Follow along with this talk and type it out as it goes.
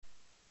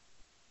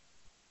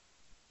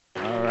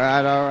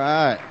All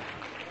right.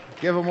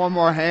 Give him one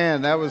more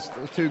hand. That was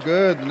too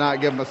good to not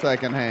give him a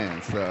second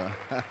hand. So,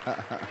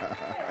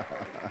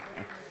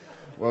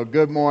 well,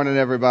 good morning,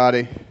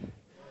 everybody.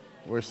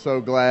 We're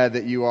so glad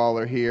that you all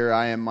are here.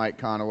 I am Mike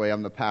Conaway.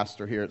 I'm the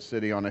pastor here at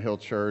City on a Hill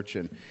Church,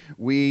 and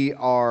we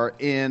are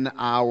in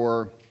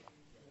our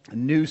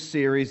new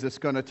series that's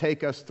going to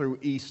take us through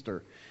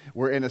Easter.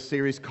 We're in a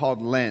series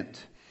called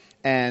Lent.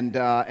 And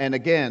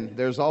again,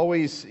 there's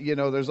always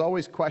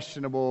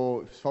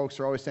questionable. Folks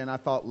are always saying, I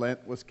thought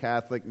Lent was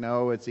Catholic.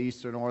 No, it's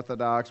Eastern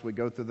Orthodox. We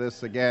go through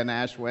this again,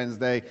 Ash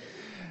Wednesday.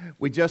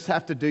 We just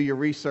have to do your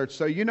research.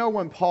 So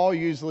when Paul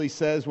usually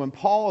says, when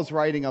Paul is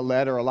writing a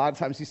letter, a lot of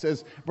times he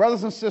says,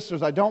 brothers and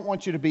sisters, I don't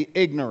want you to be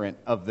ignorant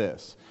of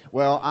this.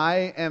 Well,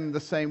 I am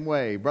the same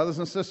way. Brothers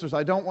and sisters,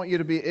 I don't want you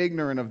to be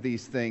ignorant of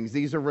these things.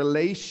 These are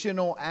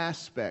relational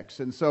aspects.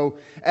 And so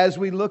as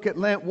we look at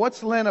Lent,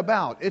 what's Lent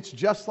about? It's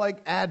just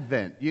like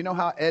Advent. You know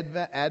how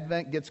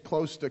Advent gets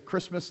close to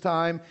Christmas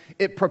time?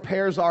 It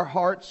prepares our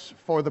hearts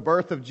for the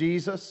birth of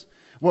Jesus.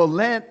 Well,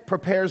 Lent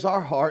prepares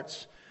our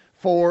hearts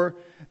for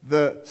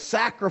the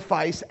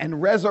sacrifice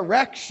and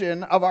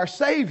resurrection of our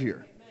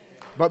Savior.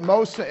 But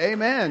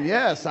amen,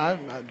 yes,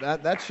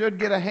 that should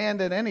get a hand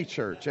in any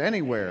church,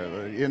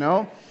 anywhere,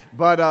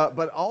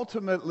 But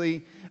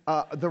ultimately,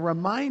 the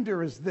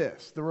reminder is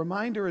this. The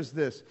reminder is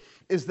this,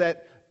 is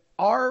that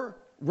our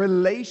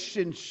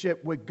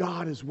relationship with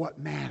God is what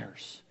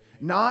matters.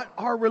 Not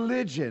our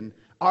religion,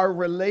 our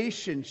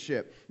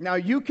relationship. Now,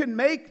 you can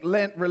make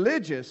Lent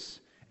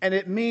religious, and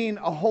it mean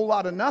a whole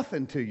lot of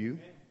nothing to you.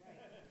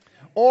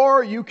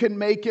 Or you can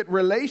make it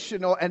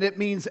relational, and it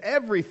means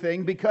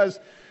everything, because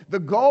the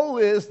goal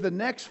is the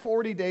next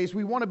 40 days,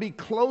 we want to be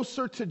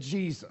closer to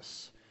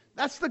Jesus.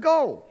 That's the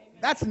goal.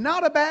 That's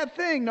not a bad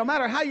thing, no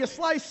matter how you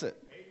slice it,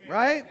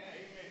 right?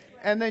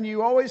 And then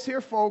you always hear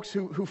folks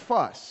who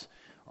fuss.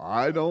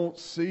 I don't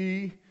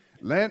see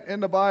Lent in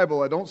the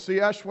Bible. I don't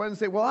see Ash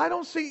Wednesday. Well, I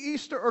don't see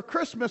Easter or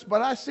Christmas,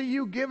 but I see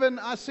you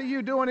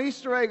doing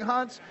Easter egg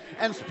hunts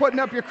and putting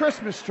up your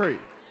Christmas tree.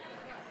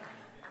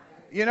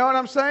 You know what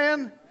I'm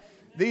saying?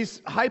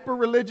 These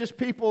hyper-religious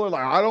people are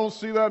like, I don't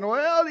see that.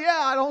 Well,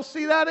 yeah, I don't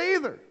see that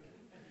either.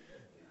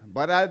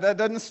 But that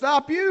doesn't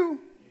stop you.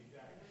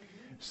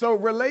 So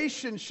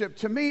relationship,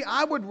 to me,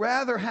 I would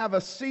rather have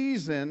a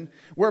season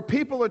where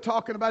people are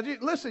talking about,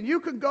 listen, you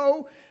can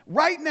go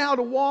right now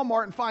to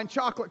Walmart and find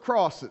chocolate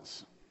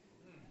crosses.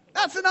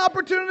 That's an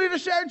opportunity to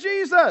share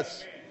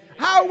Jesus.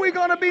 How are we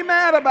going to be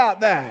mad about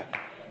that?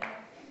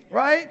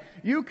 Right?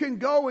 You can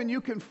go and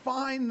you can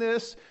find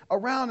this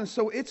around. And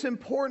so it's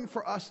important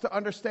for us to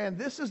understand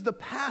this is the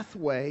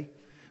pathway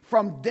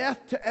from death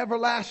to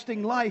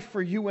everlasting life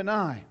for you and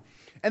I.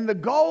 And the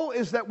goal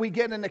is that we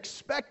get an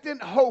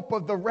expectant hope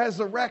of the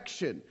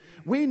resurrection.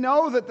 We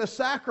know that the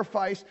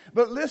sacrifice,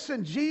 but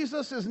listen,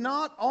 Jesus is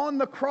not on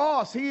the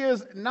cross. He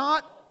is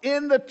not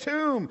in the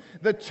tomb.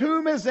 The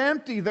tomb is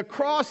empty. The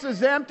cross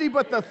is empty,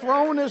 but the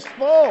throne is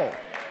full.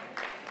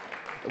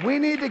 We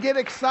need to get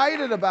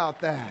excited about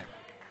that.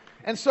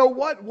 And so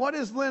what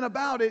is Lent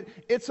about?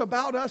 It's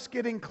about us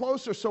getting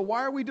closer. So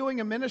why are we doing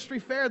a ministry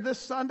fair this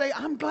Sunday?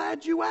 I'm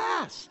glad you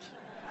asked.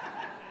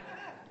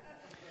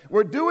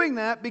 We're doing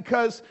that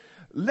because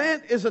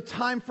Lent is a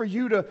time for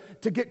you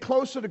to get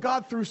closer to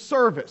God through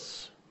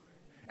service.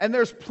 And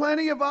there's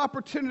plenty of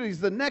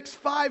opportunities. The next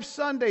 5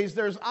 Sundays,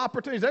 there's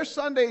opportunities. There's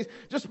Sundays,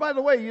 just by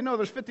the way,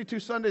 there's 52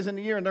 Sundays in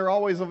the year and they're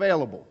always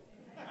available.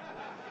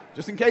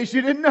 Just in case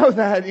you didn't know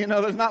that,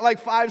 there's not like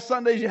 5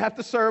 Sundays you have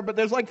to serve, but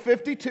there's like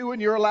 52 and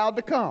you're allowed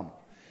to come.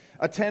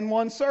 Attend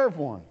one, serve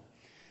one.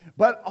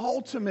 But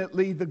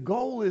ultimately, the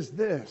goal is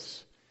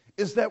this,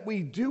 is that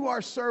we do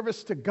our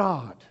service to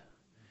God.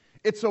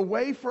 It's a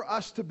way for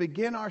us to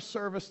begin our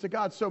service to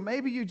God. So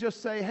maybe you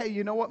just say, hey,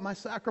 you know what, my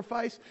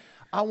sacrifice?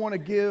 I want to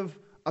give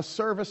a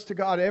service to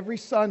God every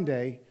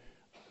Sunday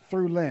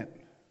through Lent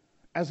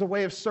as a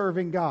way of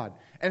serving God.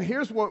 And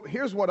here's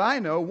what I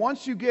know.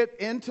 Once you get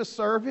into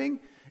serving,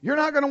 you're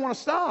not going to want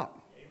to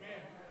stop. Amen.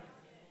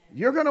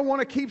 You're going to want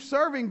to keep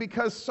serving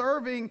because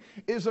serving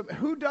is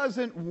who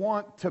doesn't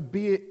want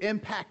to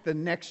impact the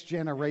next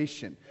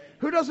generation?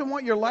 Who doesn't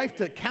want your life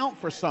to count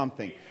for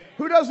something?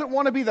 Who doesn't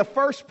want to be the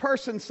first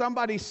person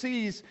somebody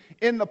sees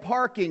in the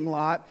parking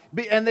lot?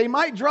 And they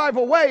might drive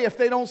away if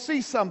they don't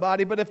see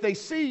somebody, but if they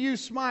see you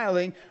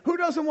smiling, who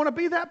doesn't want to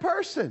be that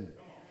person?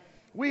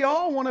 We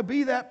all want to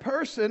be that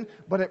person,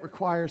 but it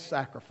requires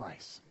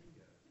sacrifice.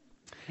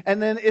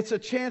 And then it's a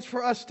chance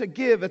for us to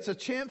give. It's a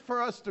chance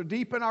for us to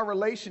deepen our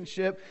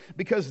relationship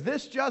because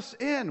this just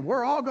in,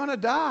 we're all going to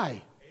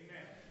die.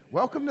 Amen.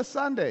 Welcome to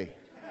Sunday.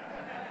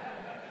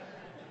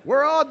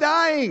 We're all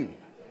dying.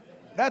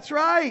 That's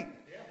right.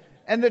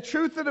 And the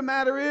truth of the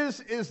matter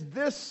is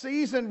this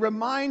season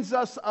reminds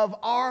us of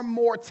our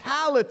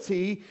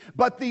mortality,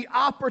 but the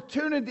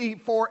opportunity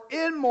for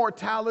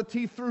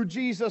immortality through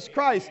Jesus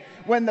Christ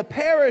when the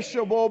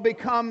perishable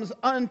becomes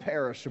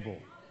unperishable.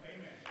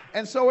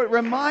 And so it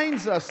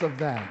reminds us of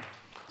that.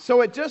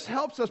 So it just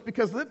helps us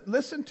because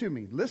listen to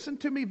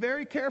me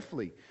very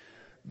carefully.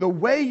 The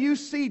way you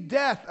see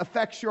death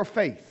affects your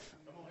faith.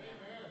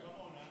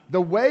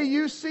 The way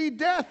you see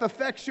death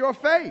affects your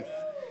faith.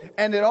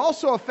 And it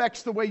also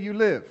affects the way you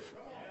live.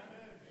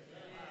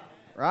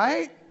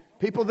 Right?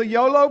 People, the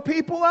YOLO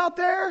people out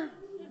there?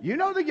 You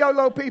know the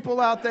YOLO people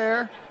out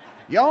there.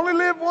 You only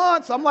live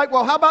once. I'm like,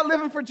 well, how about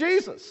living for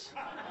Jesus?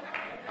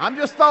 I'm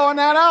just throwing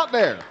that out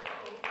there.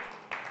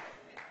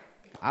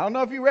 I don't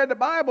know if you read the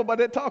Bible, but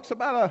it talks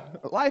about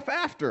a life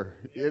after,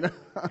 you know.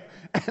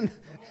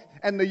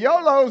 And the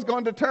YOLO is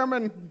going to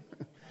determine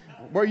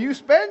where you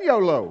spend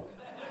YOLO.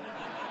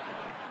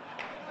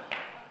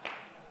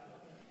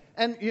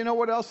 And you know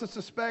what else it's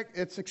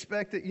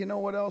expected? You know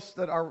what else?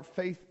 That our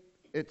faith,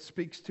 it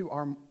speaks to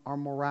our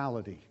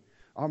morality.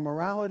 Our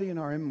morality and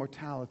our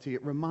immortality.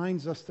 It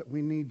reminds us that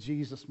we need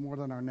Jesus more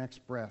than our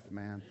next breath,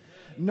 man.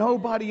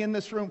 Nobody in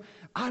this room,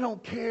 I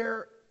don't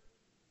care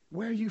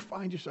where you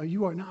find yourself,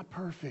 you are not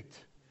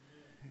perfect.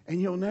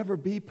 And you'll never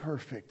be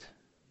perfect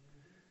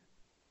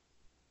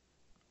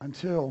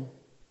until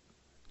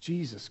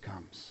Jesus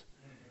comes.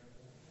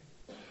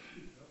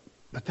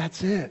 But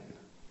that's it.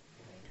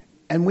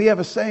 And we have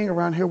a saying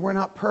around here, we're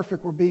not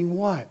perfect, we're being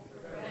what?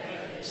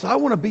 So I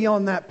want to be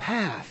on that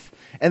path.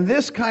 And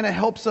this kind of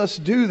helps us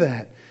do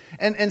that.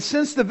 And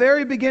since the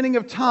very beginning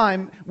of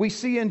time, we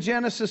see in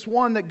Genesis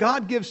 1 that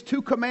God gives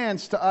two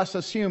commands to us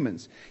as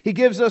humans. He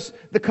gives us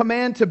the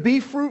command to be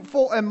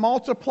fruitful and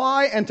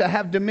multiply and to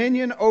have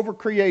dominion over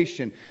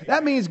creation.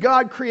 That means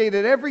God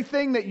created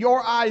everything that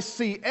your eyes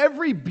see.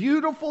 Every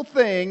beautiful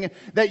thing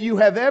that you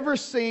have ever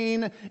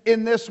seen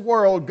in this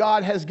world,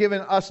 God has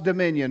given us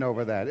dominion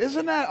over that.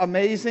 Isn't that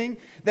amazing?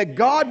 That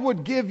God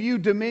would give you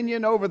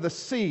dominion over the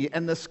sea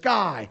and the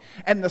sky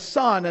and the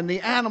sun and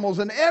the animals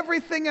and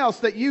everything else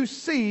that you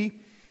see.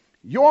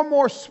 You're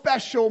more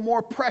special,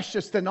 more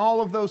precious than all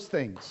of those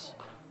things.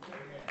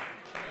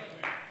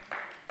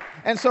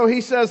 And so he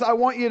says, I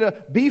want you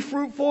to be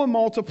fruitful and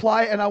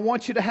multiply, and I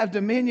want you to have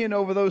dominion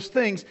over those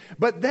things.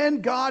 But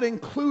then God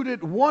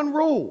included one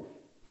rule.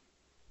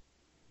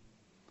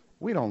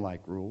 We don't like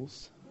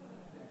rules.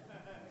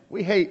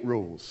 We hate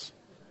rules.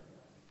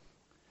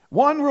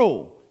 One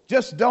rule.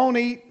 Just don't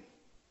eat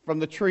from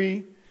the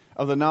tree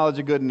of the knowledge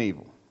of good and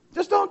evil.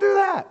 Just don't do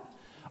that.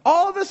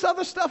 All this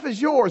other stuff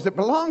is yours. It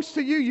belongs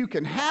to you. You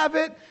can have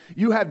it.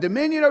 You have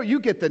dominion over it. You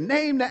get to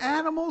name the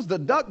animals, the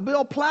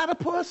duck-billed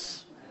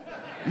platypus.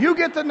 You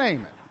get to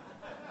name it.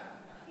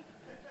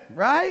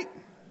 Right?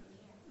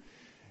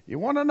 You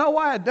want to know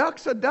why a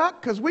duck's a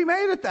duck? Because we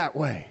made it that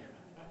way.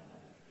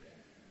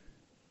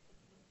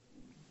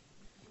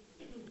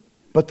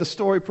 But the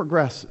story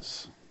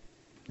progresses.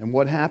 And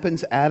what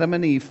happens? Adam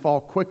and Eve fall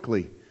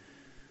quickly.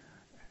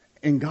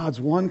 In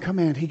God's one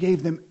command, He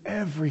gave them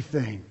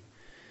everything.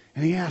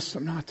 And He asked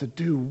them not to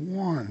do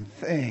one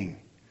thing.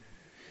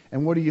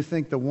 And what do you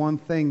think the one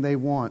thing they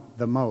want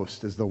the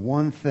most is? The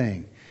one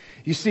thing.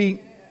 You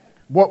see,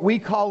 what we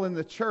call in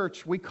the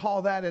church, we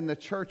call that in the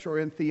church or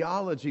in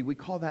theology, we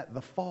call that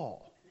the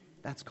fall.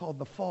 That's called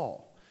the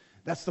fall.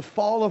 That's the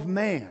fall of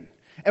man.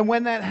 And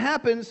when that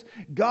happens,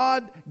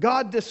 God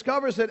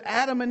discovers that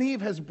Adam and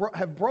Eve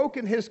have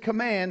broken His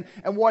command.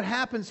 And what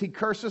happens? He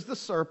curses the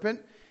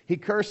serpent. He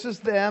curses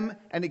them,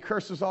 and He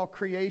curses all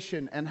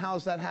creation. And how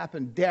does that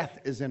happen? Death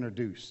is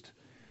introduced.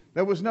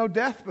 There was no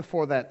death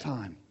before that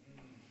time.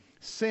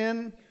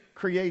 Sin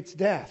creates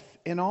death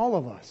in all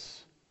of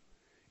us,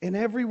 in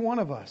every one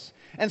of us.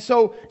 And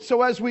so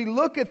as we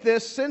look at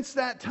this, since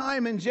that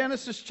time in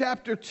Genesis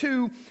chapter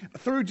 2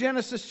 through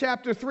Genesis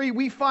chapter 3,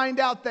 we find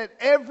out that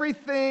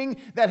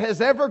everything that has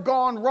ever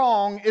gone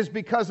wrong is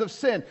because of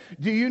sin.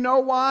 Do you know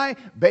why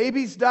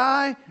babies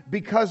die?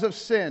 Because of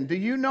sin. Do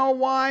you know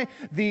why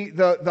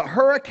the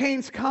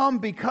hurricanes come?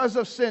 Because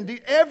of sin.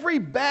 Every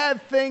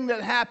bad thing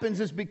that happens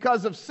is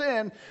because of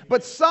sin,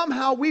 but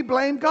somehow we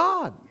blame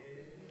God.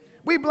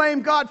 We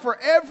blame God for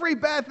every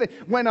bad thing.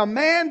 When a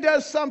man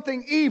does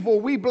something evil,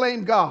 we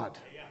blame God.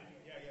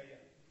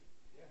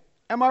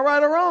 Am I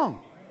right or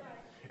wrong?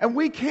 And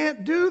we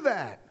can't do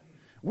that.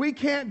 We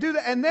can't do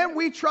that. And then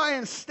we try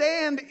and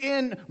stand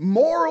in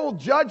moral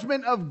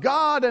judgment of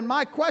God. And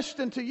my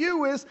question to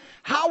you is,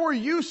 how are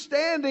you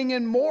standing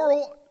in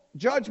moral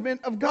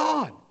judgment of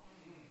God?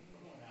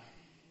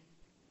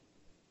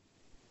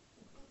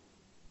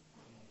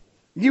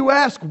 You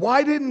ask,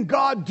 why didn't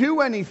God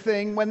do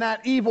anything when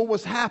that evil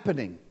was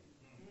happening?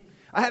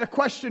 I had a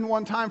question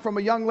one time from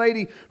a young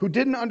lady who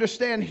didn't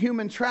understand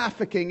human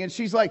trafficking. And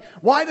she's like,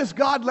 why does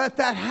God let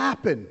that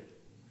happen?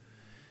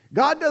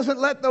 God doesn't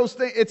let those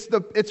things,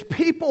 it's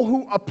people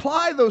who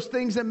apply those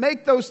things and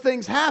make those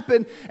things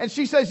happen. And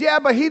she says, yeah,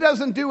 but He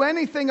doesn't do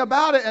anything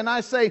about it. And I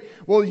say,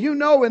 well, you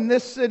know, in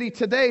this city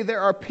today,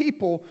 there are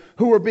people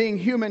who are being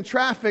human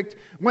trafficked.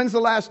 When's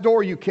the last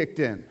door you kicked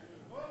in?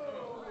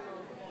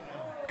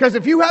 Because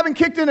if you haven't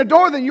kicked in a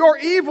door, then you're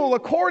evil.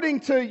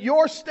 According to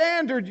your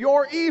standard,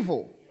 you're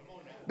evil.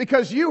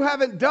 Because you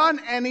haven't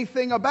done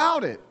anything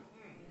about it.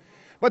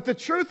 But the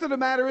truth of the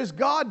matter is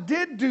God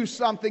did do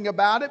something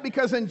about it,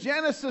 because in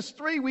Genesis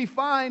 3 we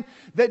find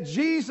that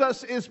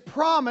Jesus is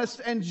promised,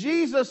 and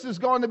Jesus is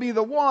going to be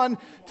the one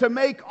to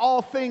make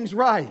all things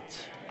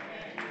right.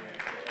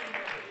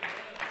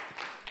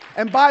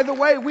 And by the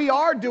way, we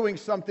are doing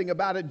something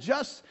about it.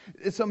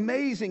 It's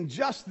amazing.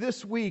 Just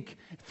this week,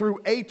 through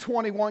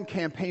A21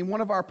 campaign,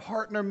 one of our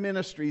partner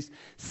ministries,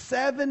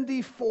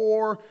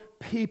 74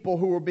 people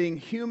who were being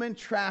human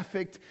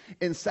trafficked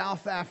in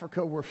South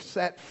Africa were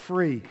set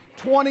free.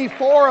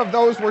 24 of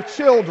those were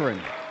children.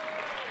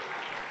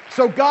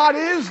 So God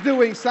is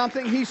doing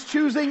something. He's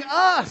choosing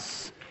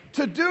us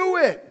to do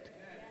it.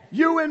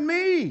 You and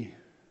me.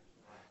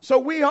 So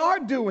we are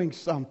doing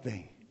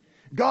something.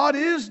 God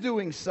is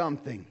doing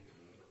something.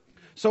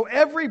 So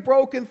every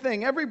broken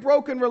thing, every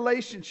broken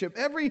relationship,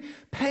 every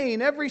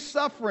pain, every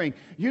suffering,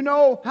 you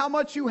know how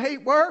much you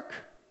hate work?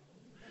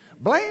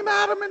 Blame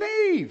Adam and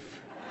Eve.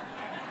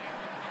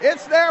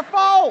 It's their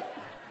fault.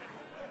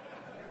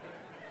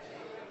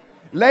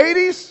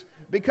 Ladies,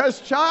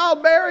 because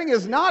childbearing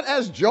is not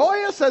as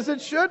joyous as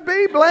it should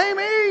be, blame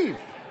Eve.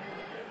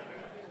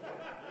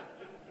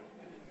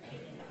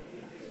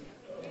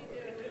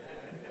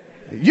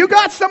 You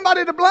got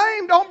somebody to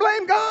blame, don't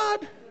blame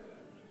God.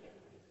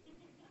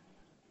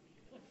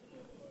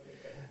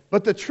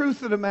 But the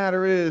truth of the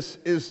matter is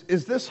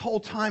this whole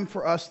time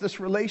for us, this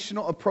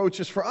relational approach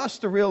is for us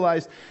to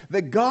realize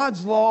that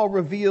God's law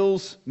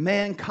reveals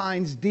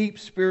mankind's deep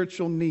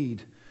spiritual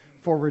need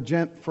for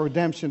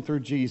redemption through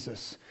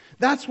Jesus.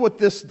 That's what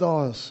this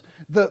does.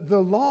 The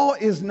law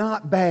is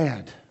not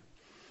bad.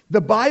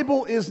 The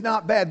Bible is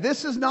not bad.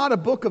 This is not a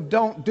book of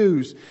don't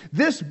do's.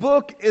 This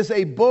book is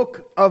a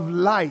book of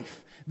life.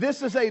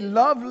 This is a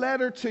love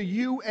letter to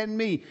you and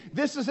me.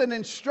 This is an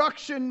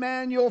instruction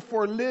manual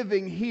for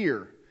living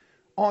here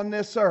on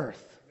this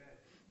earth.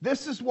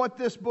 This is what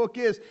this book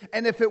is.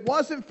 And if it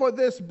wasn't for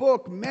this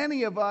book,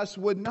 many of us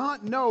would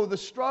not know the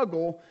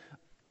struggle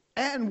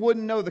and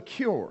wouldn't know the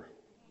cure.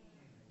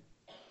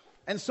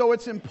 And so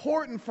it's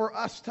important for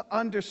us to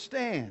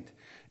understand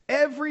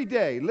every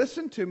day,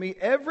 listen to me,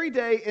 every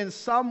day in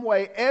some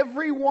way,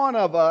 every one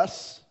of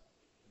us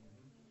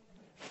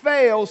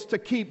fails to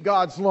keep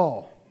God's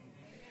law.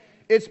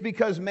 It's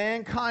because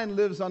mankind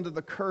lives under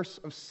the curse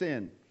of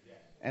sin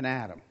and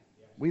Adam.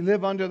 We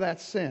live under that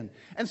sin.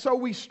 And so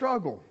we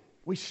struggle.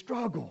 We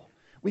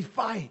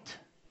fight.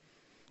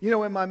 You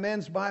know, in my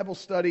men's Bible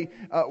study,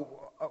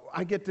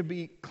 I get to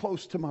be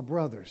close to my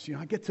brothers. You know,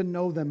 I get to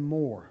know them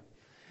more.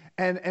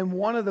 And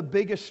one of the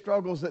biggest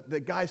struggles that the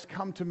guys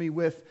come to me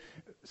with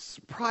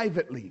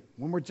privately,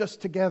 when we're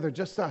just together,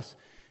 just us,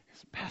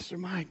 is, Pastor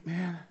Mike,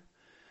 man,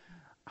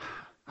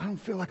 I don't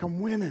feel like I'm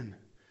winning.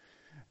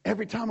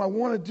 Every time I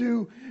want to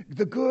do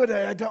the good,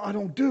 I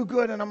don't do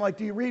good. And I'm like,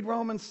 do you read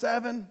Romans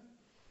 7?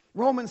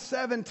 Romans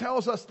 7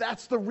 tells us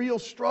that's the real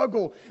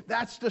struggle.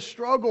 That's the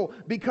struggle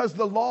because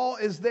the law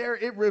is there.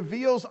 It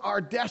reveals our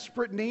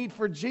desperate need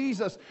for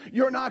Jesus.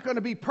 You're not going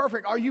to be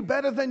perfect. Are you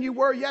better than you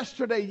were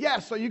yesterday?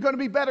 Yes. Are you going to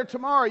be better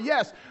tomorrow?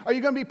 Yes. Are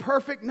you going to be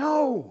perfect?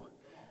 No.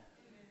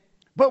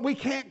 But we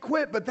can't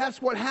quit. But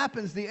that's what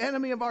happens. The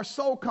enemy of our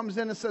soul comes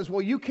in and says,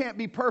 well, you can't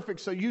be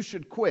perfect, so you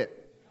should quit.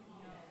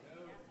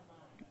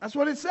 That's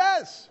what it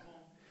says.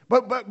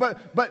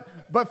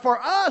 But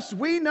for us,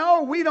 we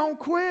know we don't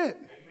quit.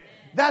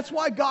 That's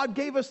why God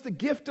gave us the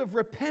gift of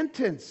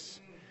repentance,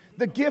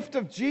 the gift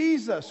of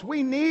Jesus.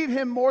 We need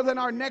Him more than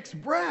our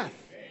next breath.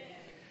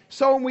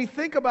 So when we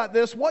think about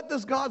this, what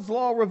does God's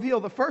law reveal?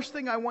 The first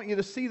thing I want you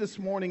to see this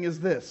morning is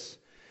this,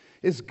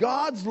 is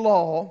God's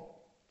law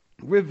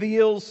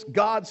reveals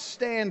God's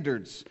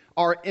standards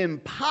are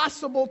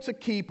impossible to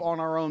keep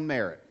on our own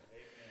merit.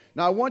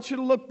 Now, I want you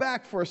to look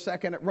back for a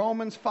second at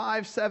Romans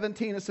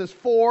 5:17. It says,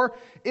 for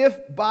if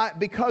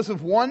because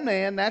of one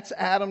man, that's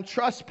Adam,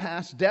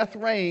 trespass, death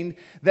reigned,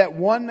 that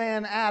one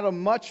man, Adam,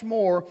 much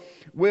more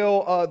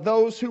will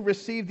those who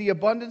receive the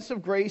abundance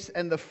of grace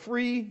and the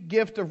free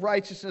gift of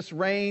righteousness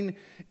reign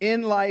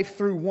in life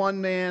through one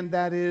man,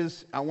 that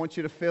is, I want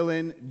you to fill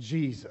in,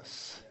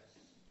 Jesus.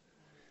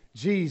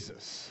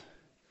 Jesus.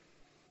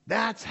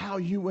 That's how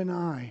you and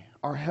I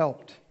are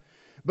helped.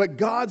 But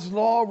God's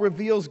law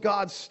reveals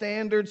God's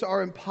standards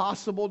are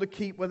impossible to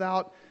keep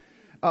without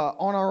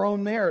on our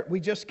own merit.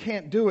 We just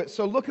can't do it.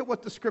 So look at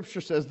what the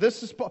Scripture says.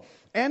 This is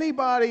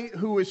anybody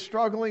who is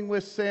struggling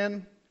with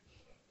sin.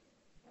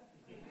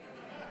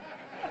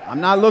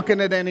 I'm not looking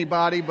at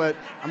anybody, but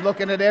I'm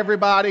looking at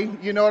everybody.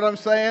 You know what I'm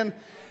saying?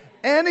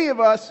 Any of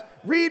us,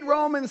 read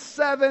Romans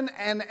 7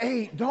 and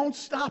 8. Don't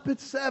stop at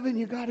 7.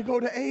 You got to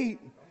go to 8.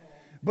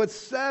 But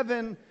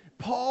 7...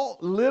 Paul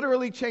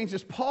literally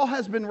changes. Paul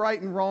has been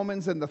writing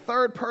Romans in the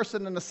third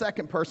person and the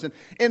second person.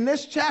 In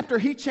this chapter,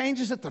 he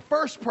changes it to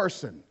first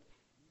person.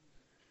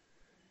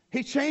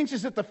 He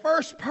changes it to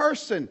first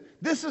person.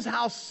 This is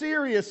how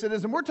serious it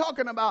is. And we're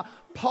talking about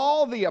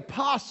Paul the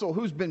apostle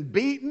who's been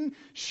beaten,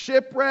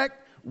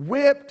 shipwrecked,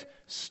 whipped,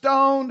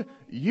 stoned,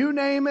 you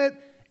name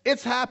it.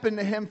 It's happened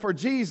to him for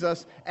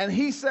Jesus. And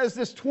he says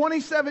this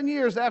 27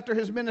 years after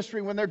his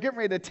ministry, when they're getting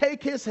ready to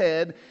take his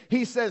head,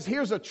 he says,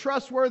 here's a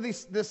trustworthy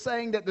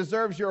saying that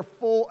deserves your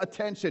full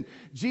attention.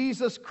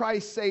 Jesus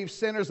Christ saves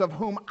sinners, of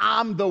whom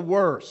I'm the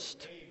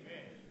worst.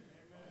 Amen.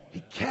 He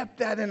kept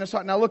that in his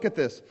heart. Now look at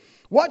this.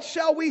 What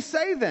shall we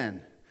say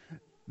then?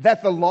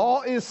 That the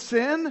law is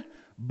sin?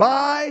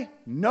 By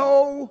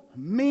no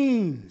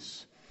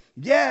means.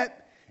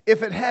 Yet,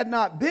 if it had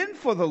not been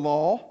for the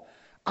law,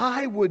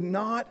 I would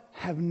not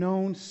have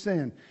known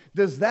sin.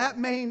 Does that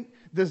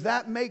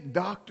make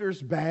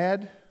doctors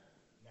bad?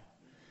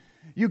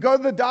 You go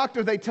to the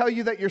doctor, they tell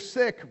you that you're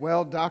sick.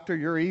 Well, doctor,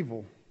 you're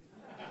evil.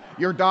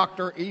 You're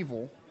Dr.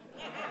 Evil.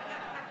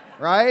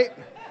 Right?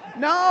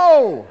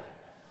 No.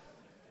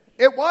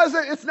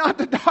 It's not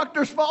the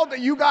doctor's fault that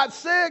you got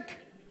sick.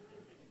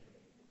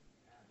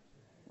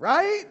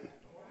 Right?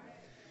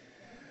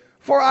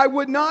 For I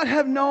would not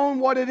have known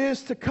what it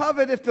is to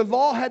covet if the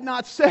law had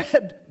not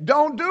said,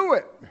 don't do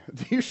it.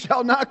 You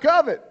shall not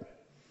covet.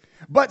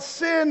 But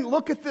sin,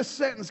 look at this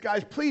sentence,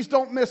 guys. Please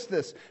don't miss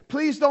this.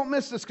 Please don't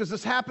miss this, because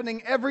it's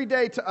happening every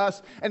day to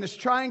us, and it's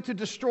trying to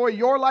destroy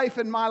your life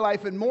and my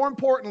life, and more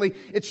importantly,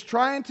 it's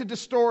trying to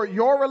destroy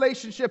your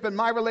relationship and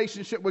my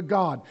relationship with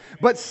God.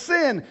 But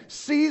sin,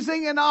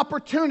 seizing an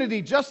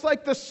opportunity, just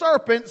like the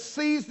serpent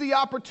seized the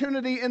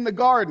opportunity in the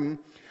garden,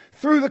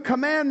 through the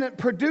commandment,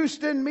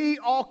 produced in me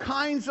all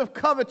kinds of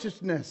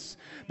covetousness.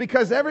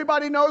 Because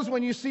everybody knows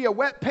when you see a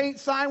wet paint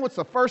sign, what's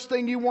the first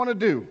thing you want to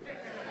do?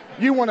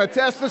 You want to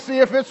test to see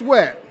if it's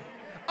wet.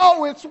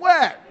 Oh, it's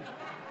wet.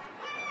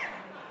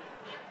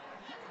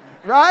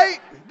 Right?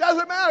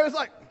 Doesn't matter. It's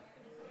like,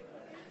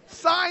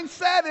 sign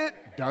said it.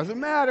 Doesn't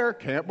matter.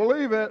 Can't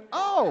believe it.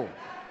 Oh.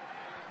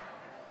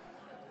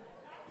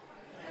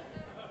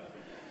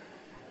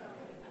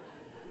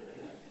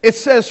 It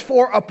says,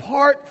 for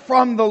apart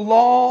from the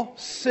law,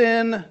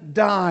 sin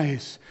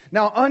dies.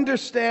 Now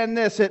understand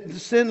this,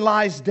 sin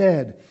lies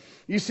dead.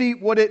 You see,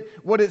 what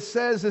it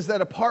says is that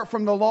apart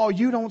from the law,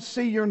 you don't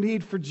see your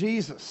need for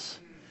Jesus.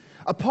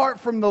 Apart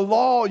from the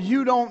law,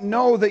 you don't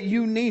know that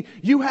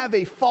you have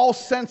a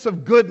false sense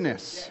of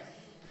goodness.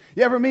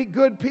 You ever meet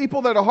good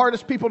people that are the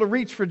hardest people to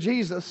reach for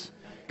Jesus?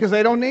 Because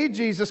they don't need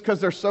Jesus because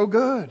they're so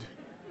good.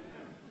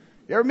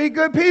 You ever meet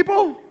good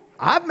people?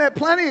 I've met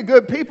plenty of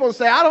good people who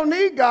say, I don't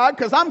need God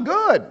because I'm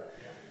good.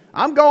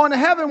 I'm going to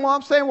heaven. Well,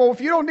 I'm saying, well,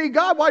 if you don't need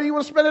God, why do you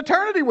want to spend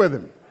eternity with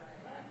Him?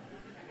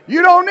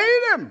 You don't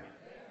need Him.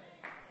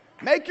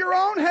 Make your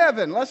own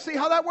heaven. Let's see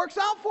how that works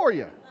out for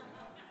you.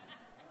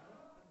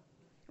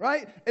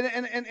 Right?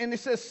 And it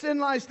says sin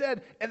lies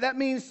dead. And that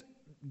means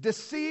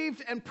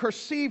deceived and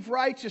perceived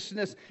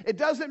righteousness. It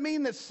doesn't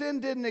mean that sin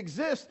didn't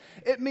exist.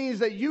 It means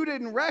that you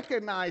didn't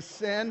recognize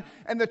sin.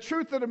 And the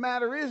truth of the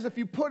matter is, if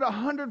you put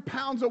 100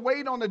 pounds of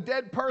weight on a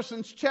dead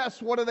person's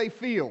chest, what do they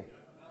feel?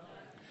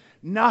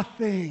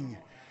 Nothing.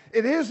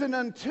 It isn't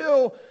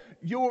until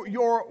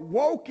you're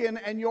woken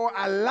and you're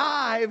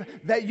alive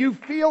that you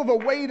feel the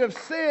weight of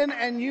sin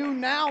and you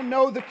now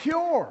know the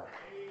cure.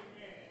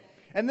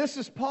 And this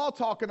is Paul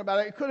talking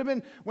about it. It could have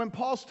been when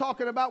Paul's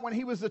talking about when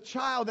he was a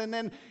child and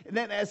then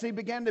as he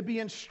began to be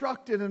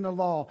instructed in the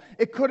law.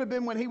 It could have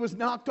been when he was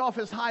knocked off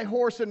his high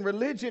horse and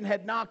religion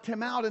had knocked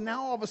him out, and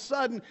now all of a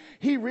sudden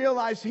he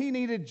realized he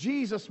needed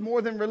Jesus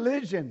more than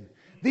religion.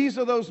 These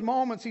are those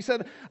moments. He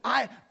said,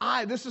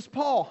 this is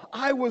Paul,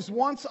 I was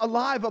once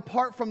alive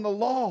apart from the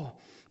law.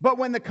 But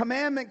when the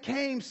commandment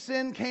came,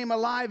 sin came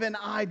alive and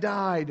I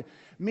died.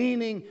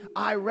 Meaning,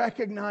 I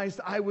recognized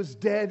I was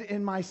dead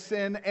in my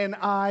sin and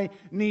I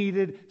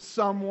needed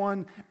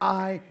someone.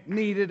 I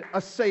needed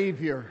a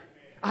Savior.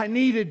 I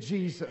needed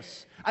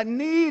Jesus. I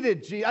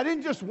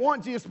didn't just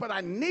want Jesus, but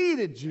I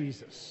needed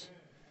Jesus.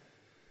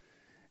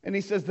 And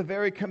he says, the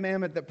very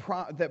commandment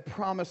that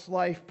promised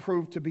life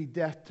proved to be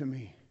death to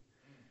me.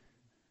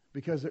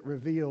 Because it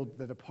revealed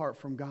that apart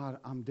from God,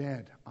 I'm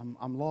dead.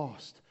 I'm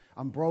lost.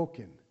 I'm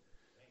broken.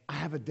 I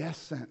have a death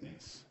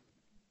sentence.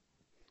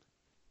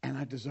 And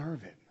I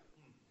deserve it.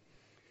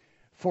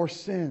 For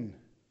sin,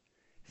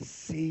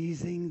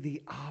 seizing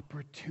the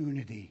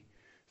opportunity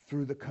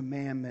through the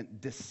commandment,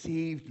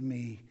 deceived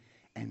me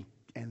and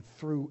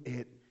through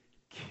it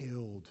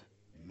killed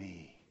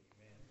me.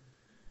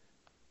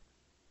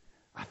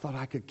 I thought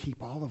I could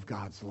keep all of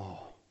God's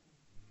law.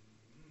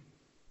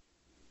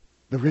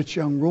 The rich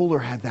young ruler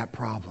had that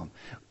problem.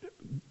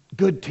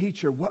 Good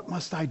teacher, what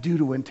must I do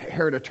to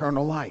inherit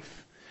eternal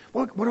life?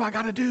 What do I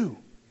got to do?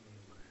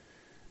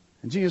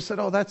 And Jesus said,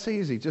 oh, that's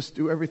easy. Just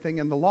do everything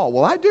in the law.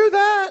 Well, I do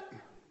that.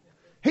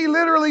 He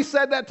literally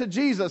said that to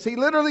Jesus. He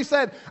literally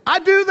said, I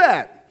do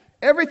that.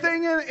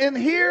 Everything in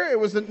here, it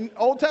was an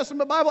Old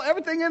Testament Bible,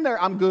 everything in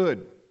there, I'm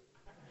good.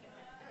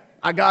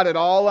 I got it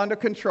all under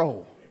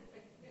control.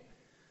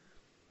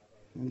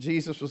 And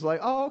Jesus was like,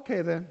 oh,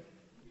 okay then.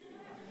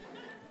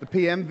 The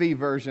PMV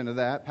version of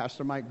that,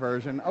 Pastor Mike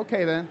version.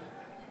 Okay then.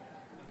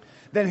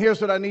 Then here's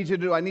what I need you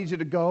to do. I need you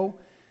to go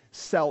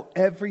sell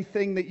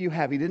everything that you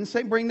have. He didn't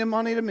say bring the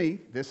money to me.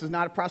 This is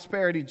not a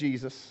prosperity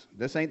Jesus.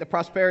 This ain't the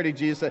prosperity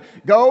Jesus.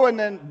 Go and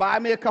then buy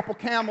me a couple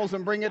camels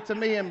and bring it to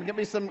me and give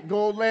me some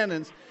gold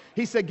linens.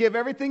 He said give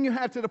everything you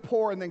have to the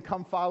poor and then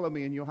come follow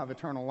me and you'll have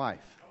eternal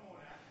life.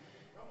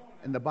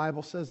 And the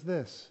Bible says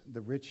this,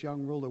 the rich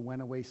young ruler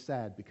went away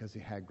sad because he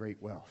had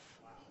great wealth.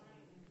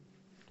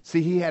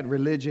 See, he had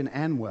religion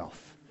and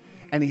wealth.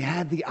 And he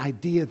had the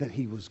idea that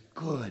he was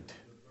good.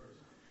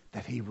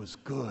 That he was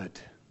good.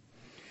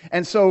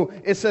 And so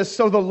it says,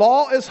 so the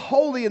law is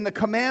holy and the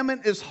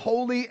commandment is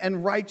holy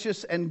and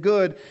righteous and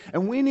good.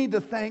 And we need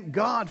to thank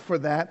God for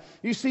that.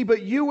 You see,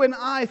 but you and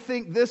I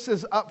think this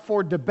is up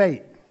for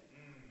debate.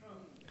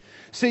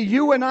 See,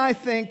 you and I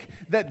think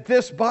that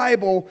this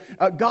Bible,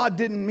 God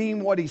didn't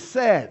mean what He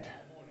said.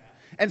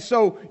 And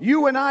so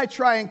you and I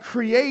try and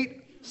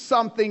create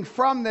something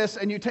from this,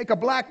 and you take a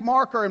black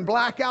marker and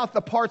black out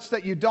the parts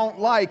that you don't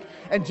like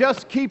and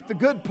just keep the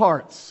good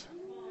parts.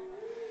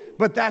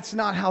 But that's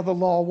not how the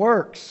law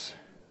works.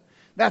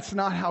 That's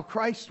not how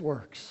Christ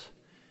works.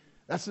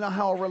 That's not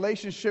how a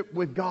relationship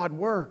with God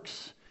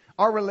works.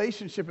 Our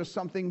relationship is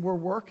something we're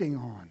working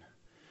on.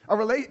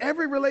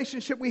 Every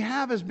relationship we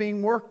have is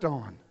being worked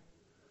on.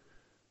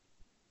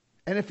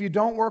 And if you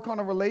don't work on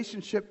a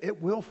relationship,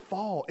 it will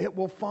fall, it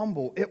will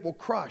fumble, it will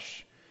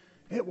crush,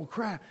 it will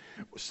crack.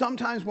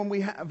 Sometimes when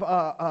we have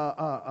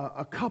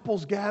a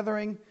couples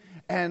gathering,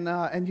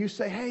 and you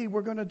say, hey,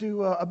 we're going to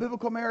do a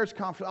biblical marriage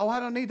conference. Oh, I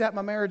don't need that.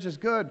 My marriage is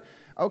good.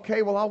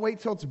 Okay, well, I'll wait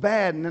till it's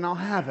bad, and then I'll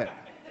have it.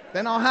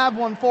 Then I'll have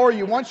one for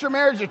you. Once your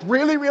marriage is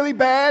really, really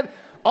bad,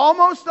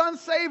 almost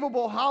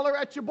unsavable, holler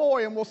at your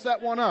boy, and we'll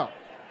set one up.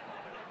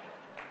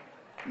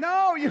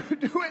 No, you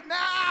do it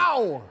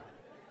now.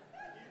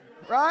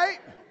 Right?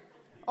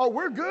 Oh,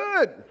 we're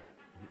good.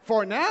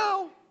 For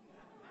now.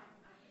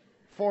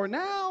 For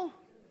now.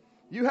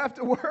 You have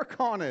to work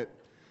on it.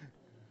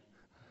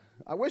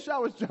 I wish I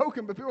was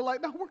joking, but people are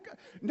like, no, we're good.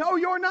 No,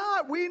 you're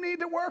not. We need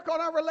to work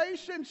on our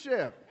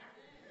relationship.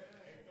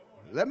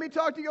 Let me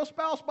talk to your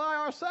spouse by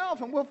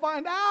ourselves and we'll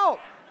find out.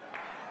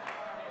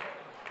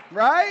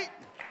 Right?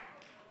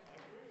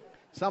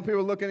 Some people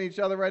are looking at each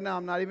other right now.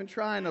 I'm not even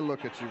trying to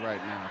look at you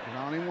right now because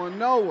I don't even want to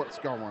know what's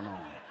going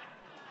on.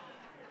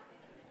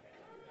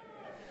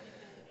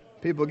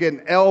 People are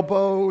getting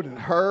elbowed and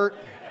hurt.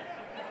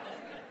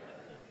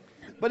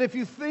 But if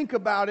you think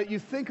about it, you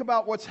think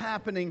about what's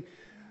happening.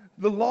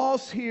 The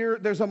law's here,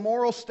 there's a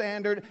moral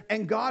standard,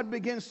 and God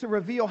begins to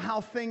reveal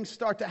how things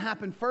start to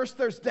happen. First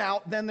there's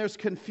doubt, then there's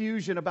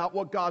confusion about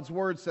what God's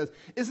Word says.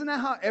 Isn't that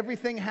how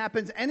everything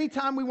happens?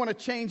 Anytime we want to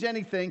change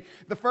anything,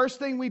 the first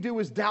thing we do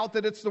is doubt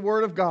that it's the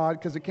Word of God,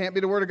 because it can't be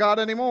the Word of God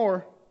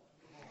anymore,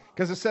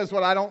 because it says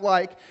what I don't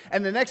like.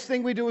 And the next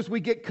thing we do is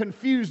we get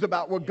confused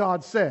about what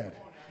God said.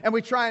 And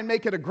we try and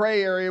make it a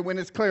gray area when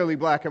it's clearly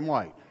black and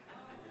white.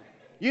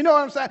 You know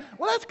what I'm saying?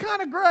 Well, that's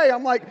kind of gray.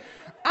 I'm like,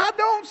 I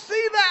don't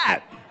see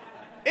that.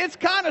 It's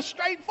kind of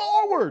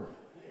straightforward.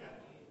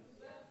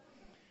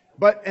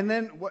 And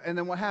then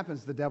what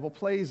happens? The devil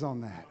plays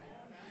on that.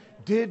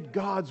 Did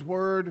God's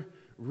Word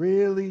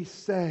really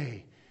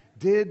say?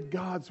 Did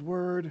God's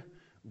Word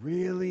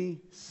really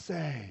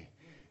say?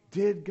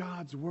 Did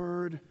God's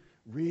Word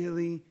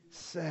really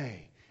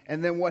say?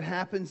 And then what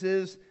happens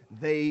is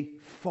they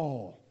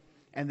fall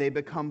and they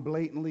become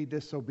blatantly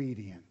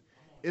disobedient.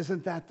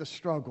 Isn't that the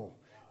struggle?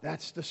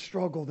 That's the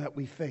struggle that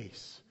we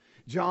face.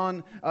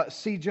 John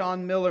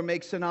Miller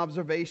makes an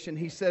observation.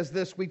 He says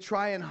this: we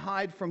try and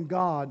hide from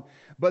God,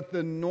 but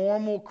the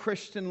normal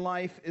Christian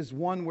life is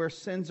one where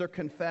sins are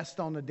confessed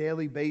on a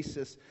daily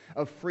basis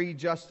of free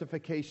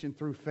justification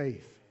through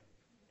faith.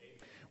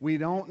 We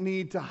don't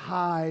need to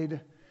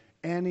hide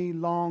any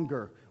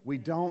longer. We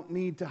don't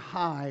need to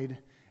hide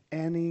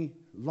any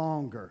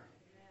longer.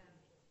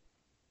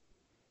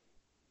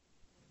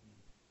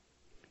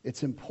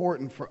 It's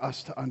important for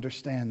us to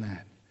understand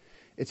that.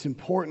 It's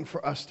important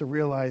for us to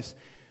realize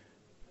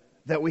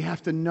that we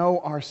have to know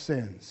our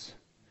sins.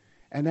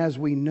 And as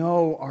we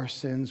know our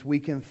sins, we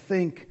can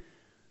think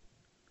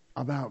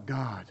about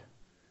God.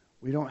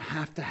 We don't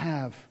have to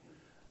have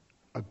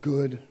a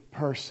good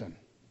person.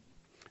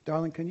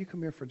 Darling, can you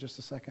come here for just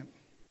a second?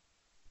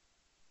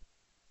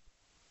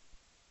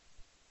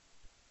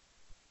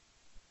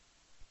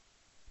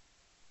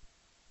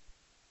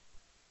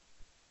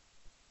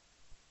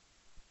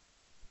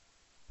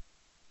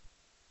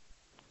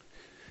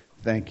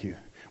 Thank you.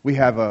 We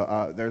have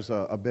there's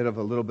a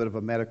little bit of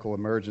a medical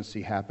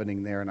emergency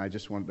happening there, and I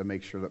just wanted to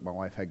make sure that my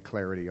wife had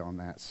clarity on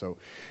that. So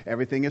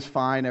everything is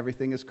fine,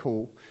 everything is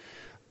cool.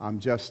 I'm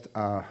just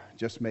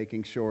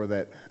making sure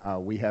that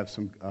we have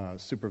some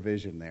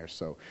supervision there.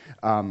 So,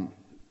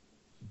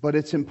 but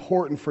it's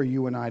important for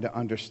you and I to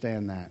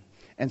understand that.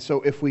 And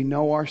so if we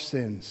know our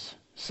sins,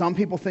 some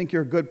people think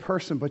you're a good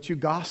person, but you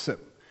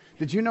gossip.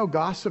 Did you know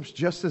gossip's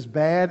just as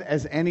bad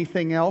as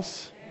anything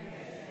else?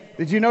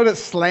 Did you know that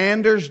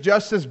slander's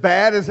just as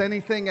bad as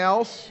anything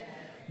else?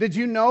 Did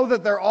you know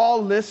that they're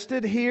all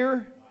listed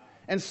here?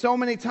 And so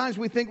many times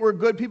we think we're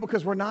good people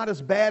because we're not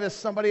as bad as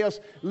somebody else.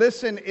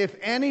 Listen, if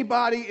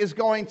anybody is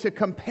going to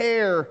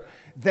compare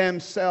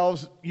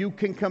themselves, you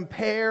can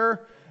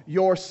compare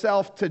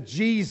yourself to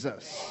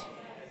Jesus.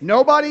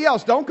 Nobody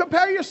else. Don't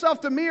compare yourself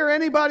to me or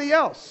anybody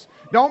else.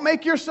 Don't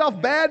make yourself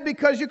bad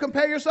because you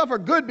compare yourself or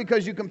good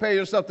because you compare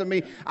yourself to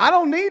me. I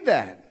don't need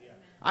that.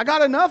 I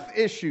got enough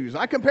issues.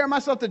 I compare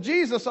myself to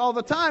Jesus all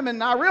the time,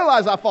 and I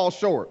realize I fall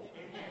short.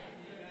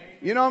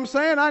 You know what I'm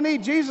saying? I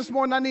need Jesus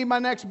more than I need my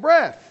next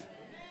breath.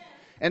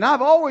 And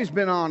I've always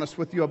been honest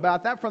with you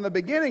about that from the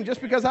beginning.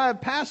 Just because I have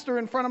pastor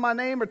in front of my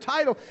name or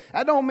title,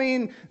 that don't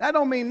mean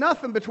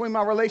nothing between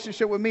my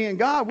relationship with me and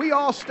God. We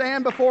all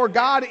stand before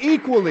God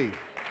equally.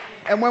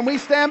 And when we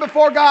stand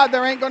before God,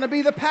 there ain't going to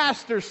be the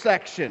pastor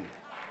section.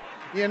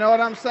 You know what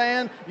I'm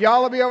saying?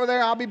 Y'all will be over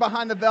there. I'll be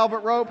behind the velvet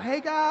rope.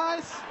 Hey,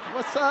 guys,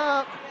 what's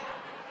up?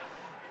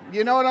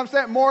 You know what I'm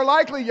saying? More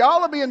likely, y'all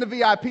will be in the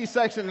VIP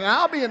section, and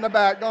I'll be in the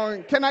back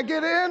going, can I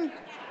get in?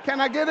 Can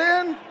I get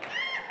in?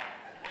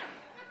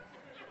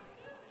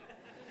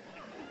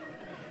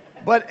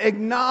 But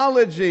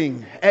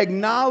acknowledging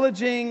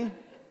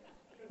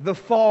the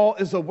fall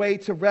is a way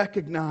to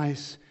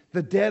recognize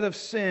the debt of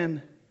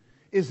sin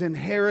is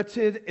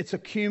inherited, it's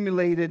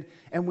accumulated,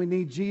 and we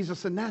need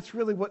Jesus. And that's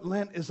really what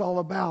Lent is all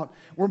about.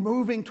 We're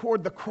moving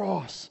toward the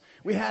cross.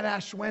 We had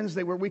Ash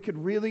Wednesday where we could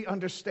really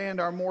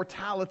understand our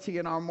mortality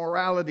and our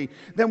morality.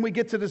 Then we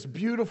get to this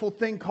beautiful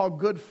thing called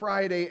Good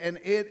Friday, and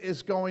it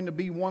is going to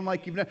be one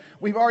like you've never.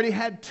 We've already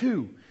had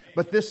two.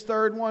 But this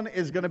third one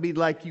is going to be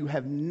like you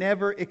have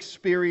never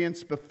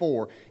experienced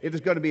before. It is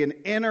going to be an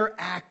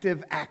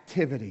interactive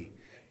activity.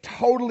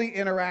 Totally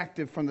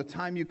interactive from the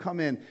time you come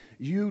in.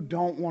 You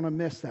don't want to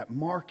miss that.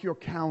 Mark your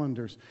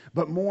calendars.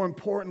 But more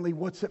importantly,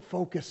 what's it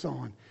focus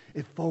on?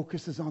 It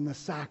focuses on the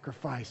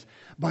sacrifice.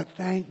 But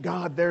thank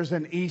God there's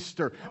an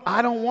Easter.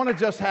 I don't want to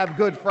just have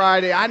Good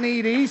Friday. I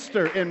need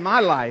Easter in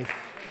my life.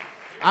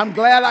 I'm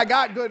glad I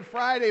got Good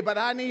Friday, but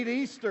I need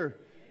Easter.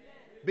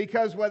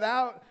 Because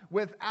without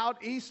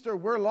Easter,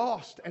 we're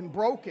lost and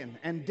broken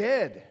and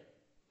dead.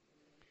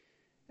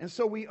 And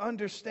so we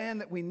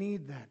understand that we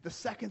need that. The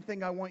second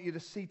thing I want you to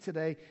see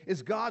today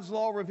is God's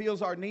law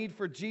reveals our need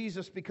for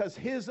Jesus because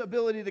His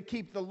ability to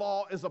keep the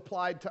law is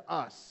applied to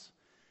us.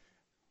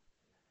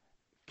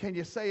 Can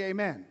you say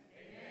amen?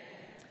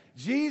 Amen.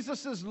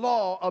 Jesus'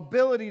 law,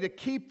 ability to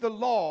keep the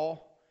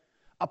law,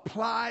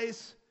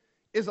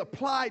 is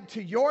applied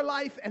to your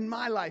life and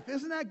my life.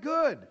 Isn't that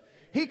good?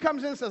 He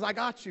comes in and says, I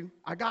got you,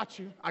 I got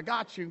you, I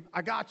got you,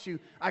 I got you,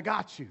 I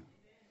got you.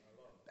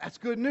 That's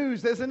good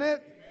news, isn't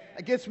it?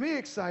 It gets me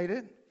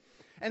excited.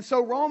 And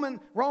so Romans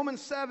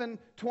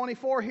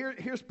 7:24,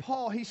 here's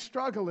Paul. He's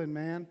struggling,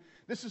 man.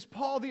 This is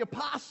Paul the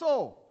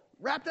apostle.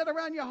 Wrap that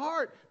around your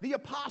heart. The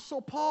apostle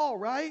Paul,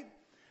 right?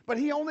 But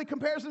he only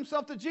compares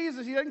himself to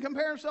Jesus. He doesn't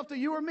compare himself to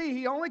you or me.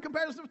 He only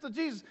compares himself to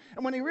Jesus.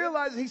 And when he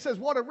realizes, he says,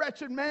 what a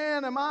wretched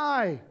man am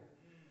I.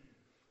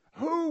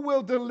 Who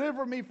will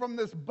deliver me from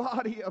this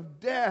body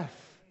of death?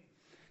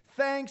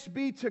 Thanks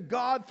be to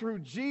God through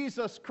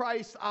Jesus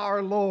Christ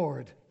our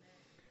Lord.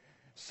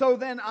 So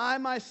then I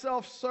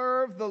myself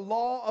serve the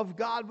law of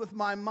God with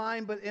my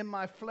mind, but in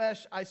my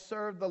flesh I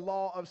serve the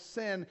law of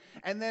sin.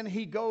 And then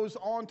he goes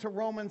on to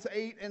Romans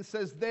 8 and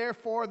says,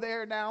 therefore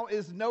there now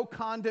is no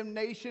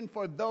condemnation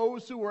for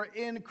those who are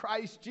in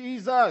Christ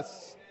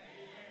Jesus.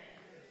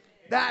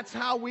 That's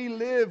how we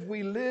live.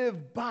 We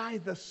live by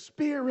the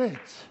Spirit.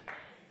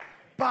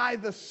 By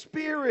the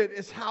Spirit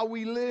is how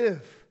we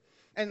live.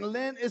 And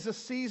Lent is a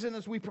season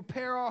as we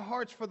prepare our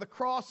hearts for the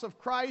cross of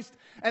Christ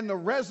and the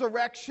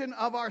resurrection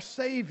of our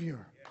Savior.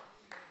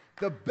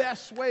 The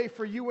best way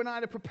for you and I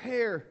to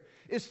prepare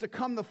is to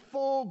come to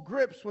full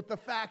grips with the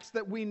facts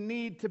that we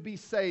need to be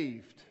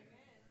saved.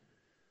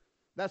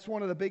 That's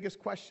one of the biggest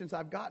questions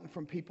I've gotten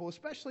from people,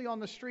 especially on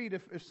the street.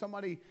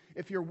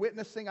 If you're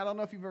witnessing, I don't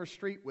know if you've ever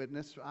street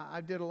witnessed.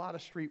 I did a lot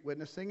of street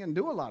witnessing and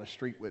do a lot of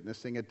street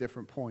witnessing at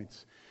different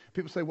points.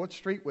 People say, what's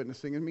street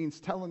witnessing? It means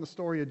telling the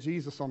story of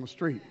Jesus on the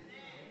street.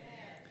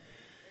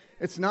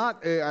 It's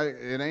not,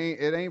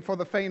 it ain't for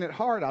the faint at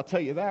heart, I'll tell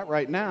you that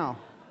right now.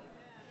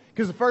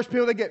 Because the first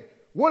people they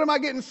get, what am I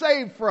getting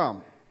saved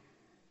from?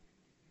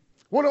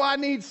 What do I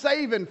need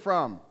saving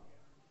from?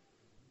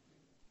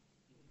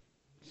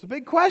 It's a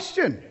big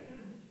question.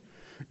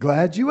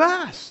 Glad you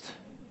asked.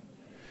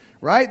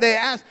 Right? They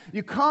ask,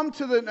 you come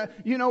to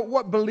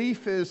what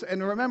belief is,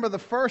 and remember the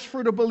first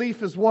fruit of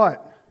belief is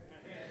what?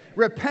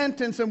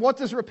 Repentance. And what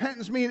does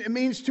repentance mean? It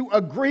means to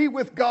agree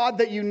with God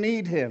that you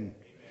need Him.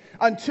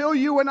 Until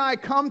you and I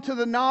come to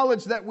the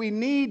knowledge that we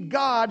need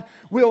God,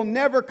 we'll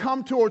never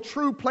come to a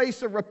true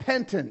place of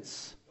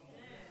repentance.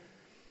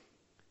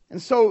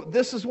 And so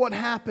this is what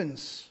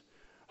happens.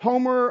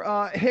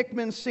 Homer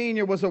Hickman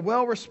Sr. was a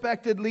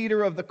well-respected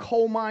leader of the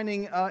coal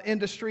mining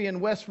industry in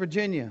West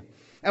Virginia.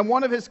 And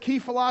one of his key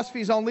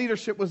philosophies on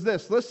leadership was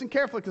this. Listen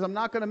carefully because I'm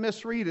not going to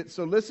misread it,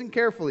 so listen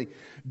carefully.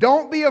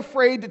 Don't be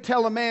afraid to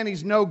tell a man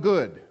he's no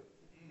good.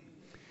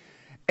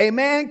 A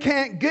man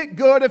can't get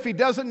good if he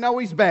doesn't know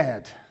he's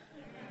bad.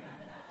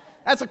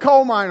 That's a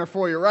coal miner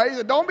for you, right? He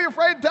said, don't be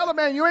afraid to tell a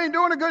man you ain't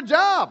doing a good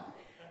job.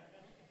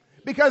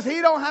 Because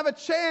he don't have a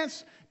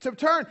chance to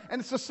turn.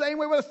 And it's the same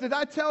way with us. Did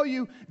I tell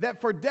you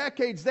that for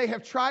decades they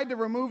have tried to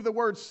remove the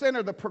word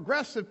sinner? The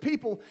progressive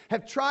people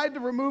have tried to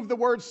remove the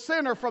word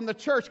sinner from the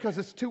church because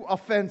it's too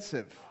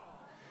offensive.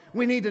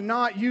 We need to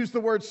not use the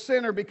word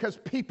sinner because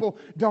people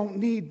don't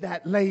need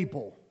that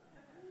label.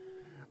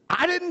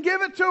 I didn't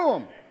give it to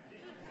them.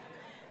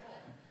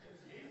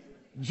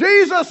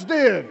 Jesus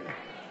did.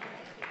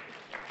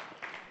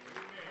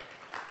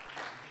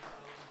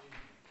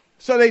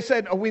 So they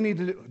said, oh, we need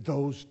to do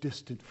those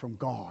distant from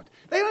God.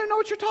 They don't even know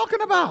what you're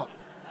talking about.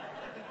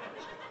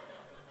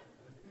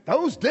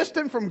 Those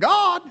distant from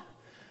God?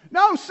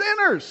 No,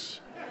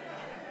 sinners.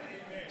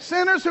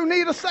 Sinners who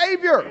need a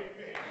Savior.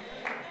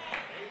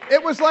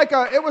 It was like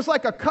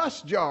a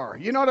cuss jar.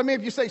 You know what I mean?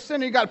 If you say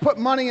sinner, you got to put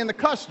money in the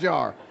cuss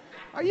jar.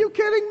 Are you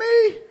kidding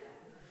me?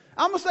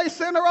 I'm going to say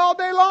sinner all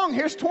day long.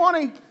 Here's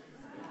 20.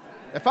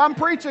 If I'm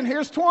preaching,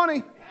 here's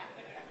 20.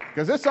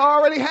 Because it's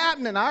already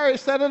happening. I already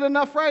said it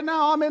enough right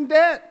now. I'm in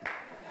debt.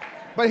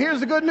 But here's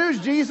the good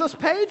news. Jesus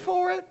paid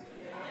for it.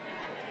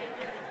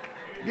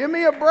 Give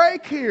me a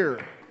break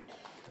here.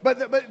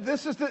 But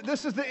this is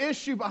the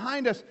issue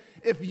behind us.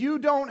 If you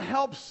don't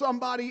help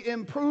somebody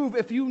improve,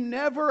 if you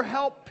never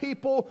help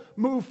people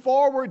move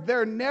forward,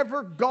 they're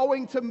never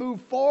going to move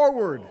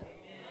forward.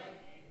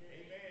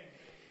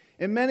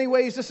 In many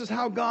ways, this is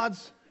how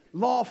God's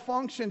law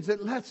functions.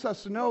 It lets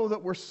us know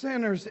that we're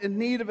sinners in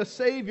need of a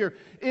Savior.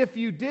 If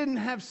you didn't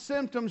have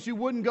symptoms, you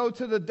wouldn't go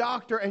to the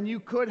doctor, and you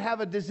could have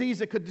a disease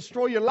that could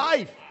destroy your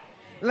life.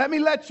 Let me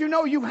let you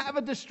know, you have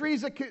a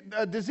disease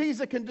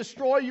that can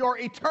destroy your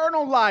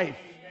eternal life.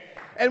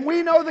 And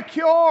we know the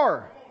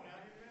cure.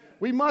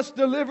 We must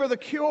deliver the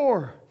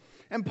cure.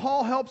 And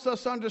Paul helps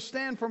us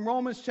understand from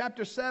Romans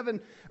chapter 7,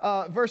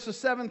 verses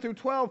 7 through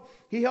 12.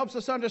 He helps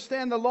us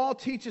understand the law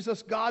teaches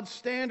us God's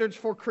standards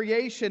for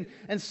creation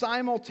and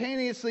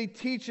simultaneously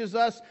teaches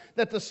us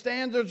that the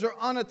standards are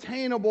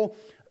unattainable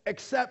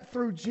except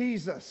through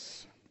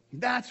Jesus.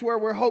 That's where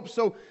we're hope.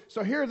 So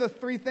here are the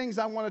three things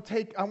I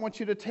want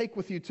you to take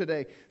with you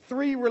today.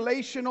 3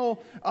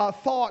 relational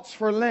thoughts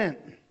for Lent.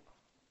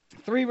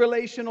 3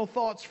 relational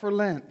thoughts for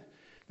Lent.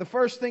 The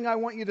first thing I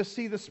want you to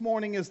see this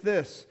morning is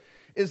this,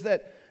 is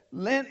that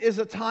Lent is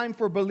a time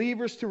for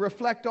believers to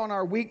reflect on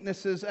our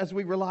weaknesses as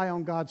we rely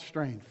on God's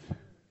strength.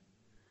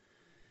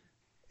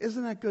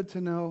 Isn't that good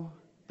to know?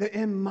 That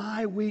in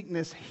my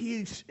weakness,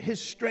 His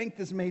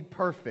strength is made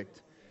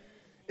perfect.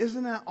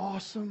 Isn't that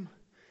awesome?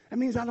 That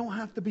means I don't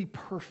have to be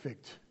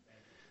perfect.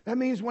 That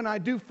means when I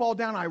do fall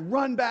down, I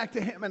run back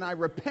to Him and I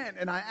repent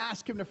and I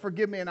ask Him to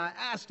forgive me and I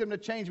ask Him to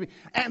change me.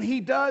 And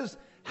He does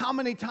how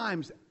many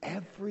times?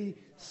 Every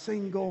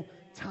single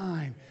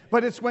time.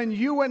 But it's when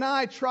you and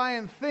I try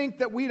and think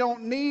that we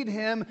don't need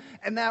Him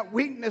and that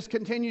weakness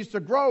continues to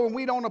grow and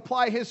we don't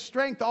apply His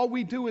strength, all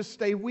we do is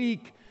stay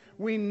weak.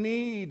 We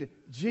need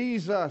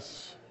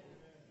Jesus.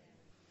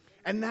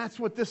 And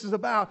that's what this is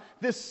about.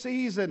 This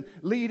season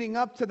leading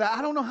up to that.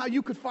 I don't know how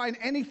you could find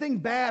anything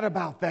bad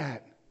about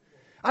that.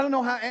 I don't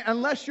know how,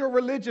 unless you're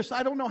religious,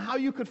 I don't know how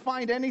you could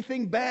find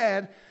anything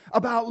bad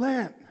about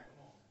Lent.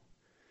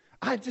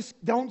 I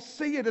just don't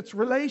see it. It's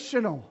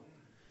relational.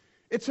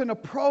 It's an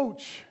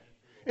approach.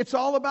 It's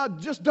all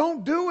about just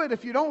don't do it.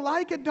 If you don't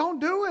like it,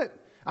 don't do it.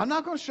 I'm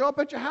not going to show up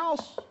at your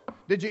house.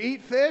 Did you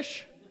eat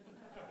fish?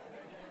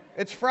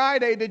 It's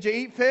Friday. Did you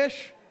eat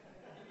fish?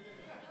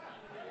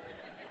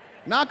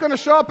 Not going to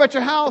show up at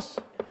your house.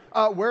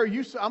 Where are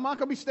you? I'm not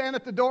going to be standing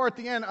at the door at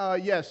the end.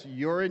 Yes,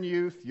 you're in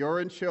youth. You're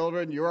in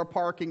children. You're a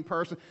parking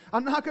person.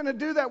 I'm not going to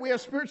do that. We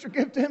have spiritual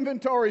gift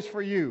inventories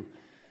for you.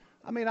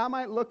 I mean, I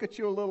might look at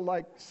you a little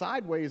like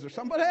sideways or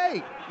something, but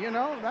hey,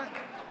 that's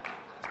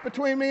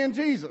between me and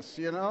Jesus,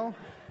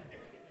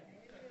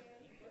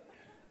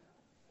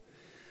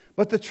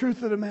 But the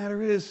truth of the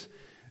matter is,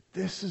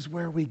 this is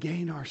where we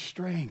gain our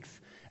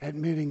strength,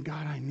 admitting,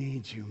 God, I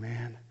need you,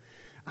 man.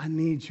 I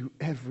need you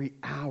every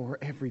hour,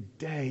 every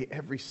day,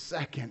 every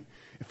second.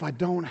 If I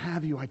don't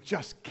have you, I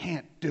just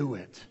can't do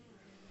it.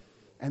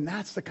 And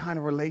that's the kind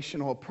of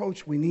relational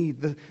approach we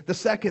need. The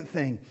second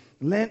thing,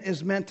 Lent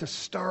is meant to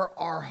stir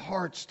our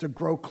hearts to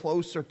grow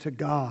closer to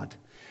God.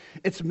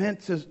 It's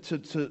meant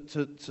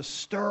to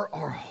stir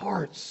our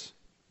hearts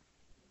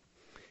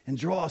and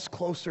draw us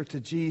closer to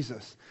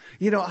Jesus.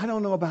 I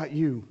don't know about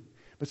you,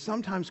 but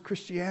sometimes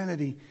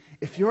Christianity,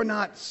 if you're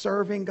not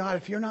serving God,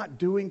 if you're not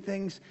doing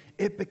things,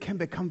 it can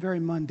become very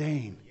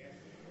mundane.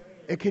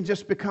 It can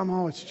just become,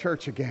 it's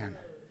church again.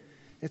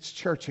 It's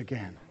church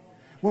again.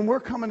 When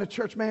we're coming to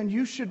church, man,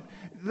 you should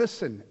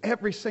listen,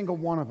 every single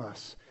one of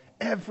us,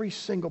 every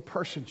single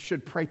person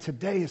should pray.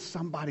 Today is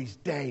somebody's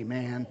day,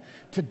 man.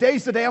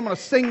 Today's the day I'm going to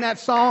sing that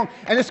song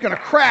and it's going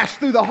to crash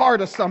through the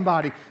heart of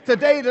somebody.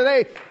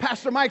 Today,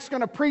 Pastor Mike's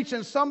going to preach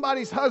and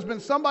somebody's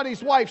husband,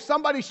 somebody's wife,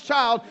 somebody's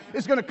child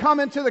is going to come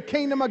into the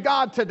kingdom of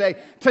God today.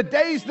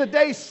 Today's the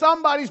day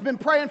somebody's been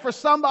praying for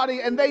somebody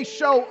and they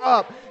show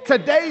up.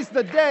 Today's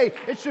the day.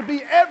 It should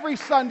be every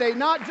Sunday,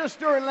 not just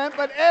during Lent,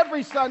 but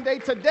every Sunday.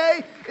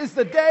 Today is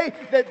the day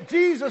that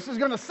Jesus is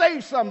going to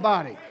save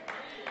somebody.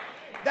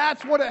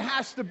 That's what it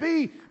has to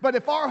be. But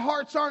if our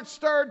hearts aren't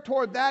stirred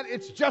toward that,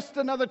 it's just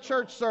another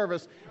church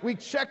service. We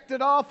checked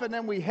it off and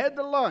then we head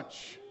to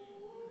lunch.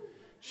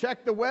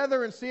 Check the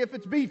weather and see if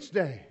it's beach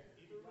day.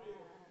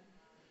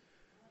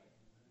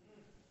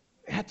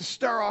 We have to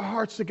stir our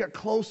hearts to get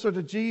closer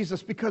to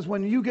Jesus, because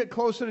when you get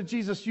closer to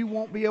Jesus, you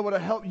won't be able to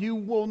help. You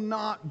will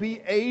not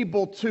be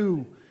able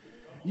to.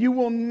 You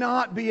will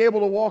not be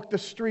able to walk the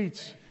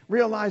streets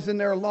realizing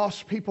there are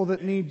lost people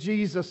that need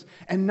Jesus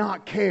and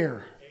not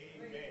care.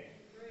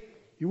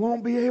 You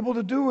won't be able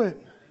to do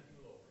it.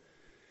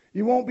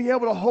 You won't be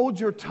able to hold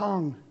your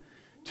tongue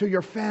to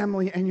your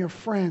family and your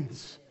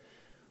friends,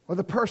 or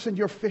the person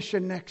you're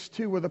fishing next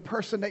to, or the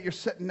person that you're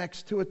sitting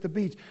next to at the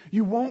beach.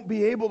 You won't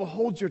be able to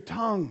hold your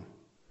tongue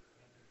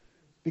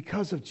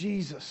because of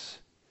Jesus.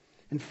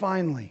 And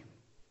finally,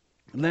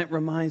 Lent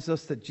reminds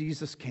us that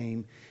Jesus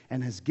came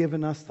and has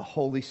given us the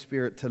Holy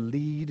Spirit to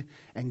lead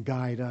and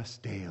guide us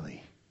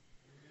daily.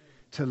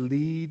 To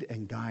lead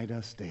and guide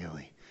us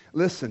daily.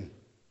 Listen,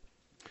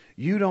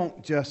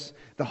 the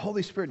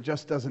Holy Spirit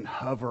just doesn't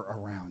hover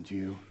around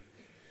you.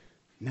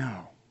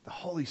 No, the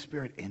Holy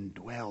Spirit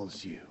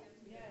indwells you.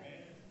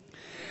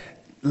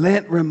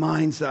 Lent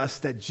reminds us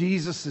that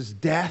Jesus'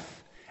 death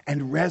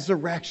and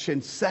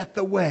resurrection set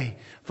the way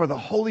for the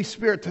Holy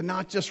Spirit to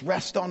not just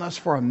rest on us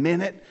for a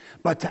minute,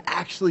 but to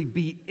actually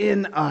be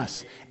in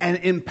us and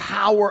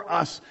empower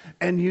us.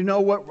 And you know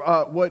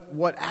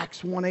what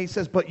Acts 1:8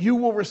 says? But you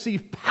will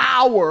receive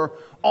power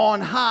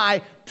on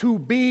high to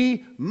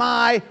be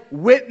my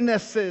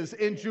witnesses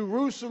in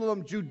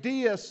Jerusalem,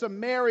 Judea,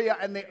 Samaria,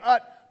 and the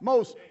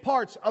utmost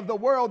parts of the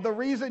world. The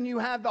reason you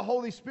have the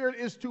Holy Spirit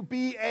is to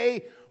be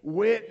a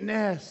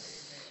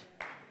witness.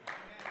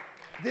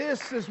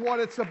 This is what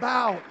it's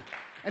about.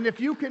 And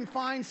if you can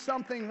find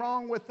something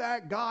wrong with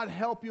that, God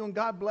help you and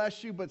God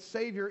bless you, but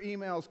save your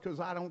emails because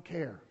I don't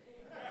care.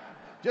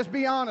 Just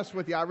be honest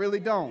with you, I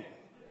really don't.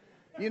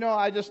 You know,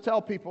 I just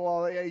tell people,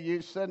 oh, yeah,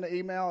 you send the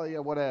email, yeah,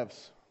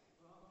 whatevs.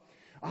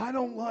 I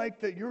don't like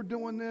that you're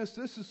doing this.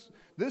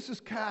 This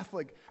is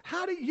Catholic.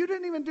 You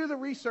didn't even do the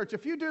research.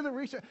 If you do the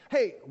research,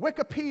 hey,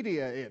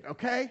 Wikipedia it,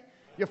 okay?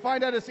 You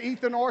find out it's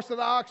Eastern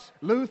Orthodox,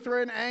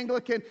 Lutheran,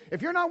 Anglican.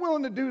 If you're not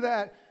willing to do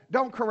that,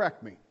 don't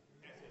correct me.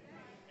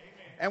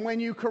 And when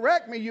you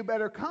correct me, you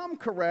better come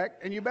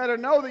correct, and you better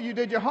know that you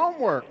did your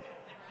homework.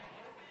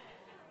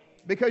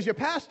 Because your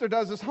pastor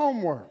does his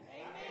homework.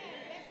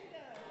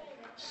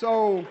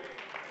 So,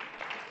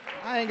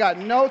 I ain't got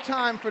no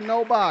time for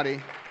nobody.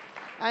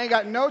 I ain't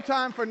got no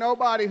time for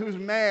nobody who's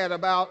mad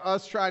about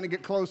us trying to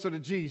get closer to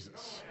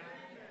Jesus.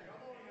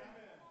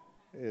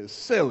 It is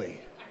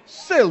silly.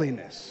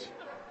 Silliness.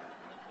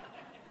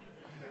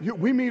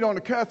 We meet on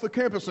a Catholic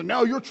campus, and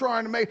now you're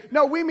trying to make...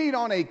 No, we meet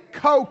on a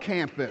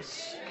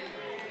co-campus.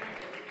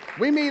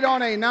 We meet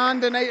on a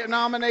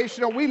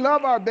non-denominational. We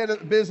love our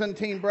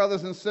Byzantine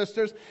brothers and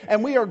sisters,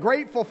 and we are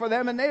grateful for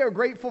them, and they are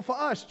grateful for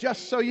us,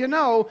 just so you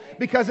know,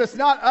 because it's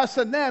not us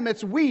and them,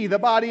 it's we, the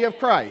body of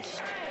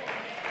Christ.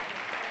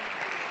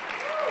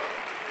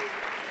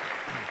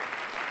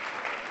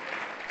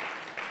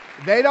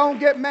 They don't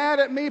get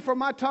mad at me for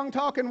my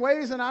tongue-talking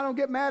ways, and I don't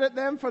get mad at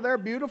them for their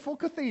beautiful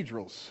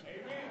cathedrals.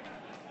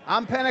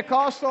 I'm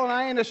Pentecostal, and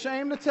I ain't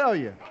ashamed to tell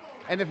you.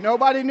 And if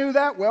nobody knew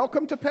that,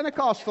 welcome to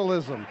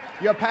Pentecostalism.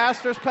 Your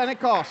pastor's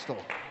Pentecostal.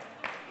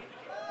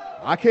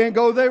 I can't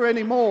go there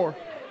anymore.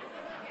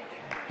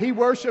 He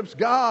worships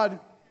God.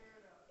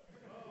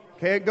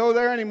 Can't go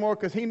there anymore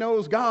because he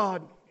knows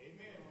God.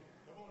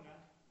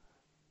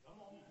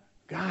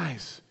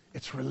 Guys,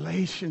 it's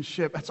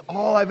relationship. That's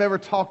all I've ever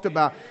talked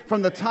about.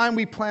 From the time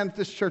we planted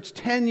this church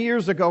 10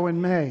 years ago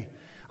in May,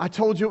 I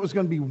told you it was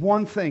going to be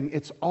one thing.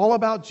 It's all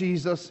about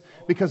Jesus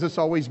because it's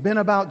always been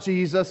about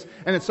Jesus,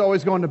 and it's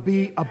always going to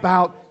be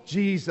about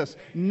Jesus.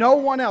 No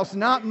one else,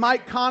 not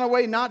Mike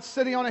Conaway, not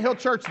City on a Hill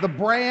Church, the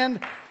brand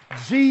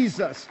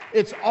Jesus.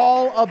 It's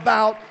all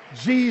about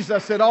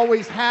Jesus. It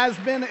always has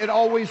been. It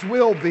always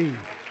will be.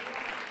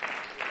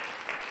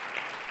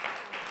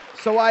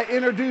 So I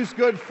introduced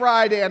Good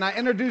Friday, and I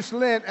introduced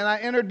Lent, and I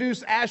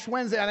introduced Ash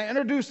Wednesday, and I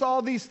introduced all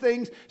these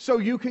things so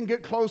you can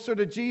get closer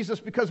to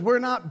Jesus, because we're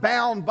not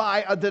bound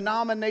by a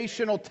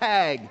denominational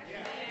tag.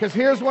 Because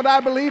here's what I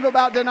believe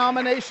about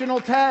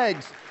denominational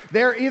tags.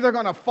 They're either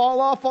going to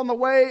fall off on the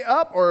way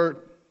up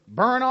or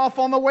burn off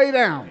on the way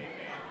down.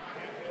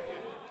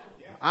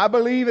 I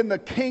believe in the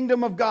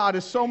kingdom of God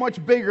is so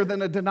much bigger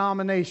than a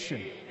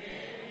denomination.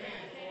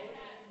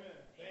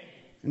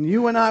 And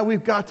you and I,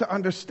 we've got to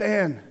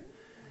understand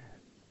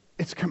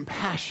it's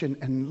compassion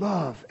and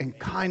love and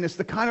kindness.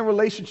 The kind of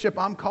relationship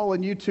I'm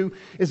calling you to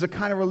is the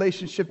kind of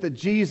relationship that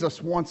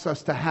Jesus wants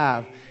us to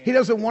have. He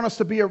doesn't want us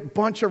to be a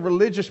bunch of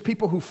religious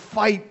people who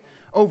fight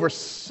over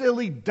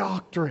silly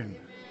doctrine.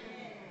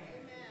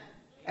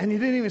 And you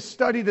didn't even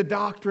study the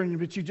doctrine,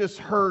 but you just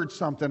heard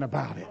something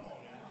about it.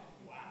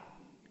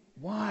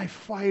 Why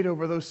fight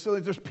over those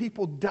silly... There's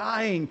people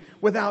dying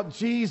without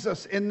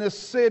Jesus in this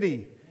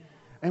city.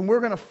 And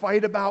we're going to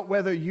fight about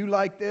whether you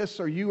like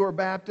this, or you are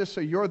Baptist,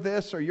 or you're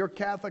this, or you're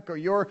Catholic, or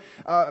you're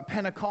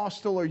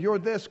Pentecostal, or you're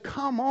this.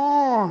 Come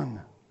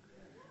on.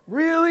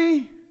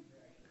 Really?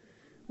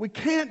 We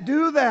can't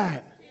do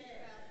that.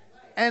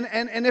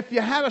 And if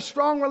you had a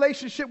strong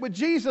relationship with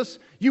Jesus,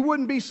 you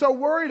wouldn't be so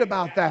worried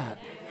about that.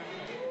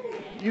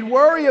 You'd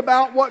worry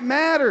about what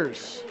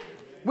matters.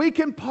 We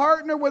can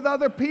partner with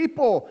other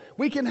people.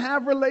 We can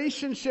have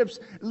relationships.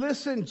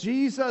 Listen,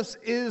 Jesus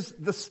is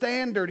the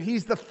standard.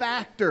 He's the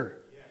factor.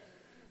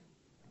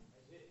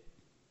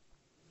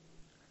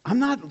 I'm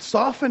not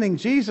softening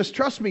Jesus.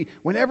 Trust me,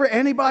 whenever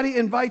anybody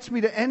invites me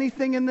to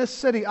anything in this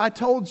city, I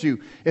told you,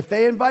 if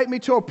they invite me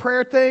to a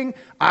prayer thing,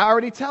 I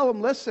already tell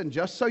them, listen,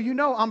 just so you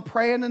know, I'm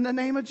praying in the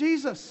name of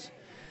Jesus.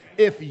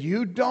 If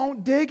you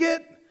don't dig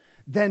it,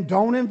 then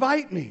don't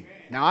invite me.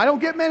 Now, I don't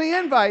get many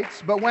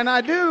invites, but when I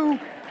do,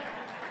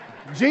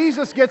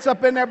 Jesus gets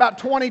up in there about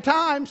 20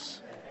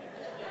 times.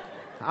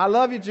 I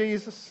love you,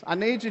 Jesus. I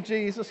need you,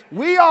 Jesus.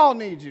 We all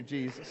need you,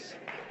 Jesus.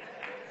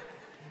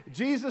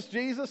 Jesus,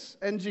 Jesus,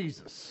 and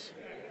Jesus.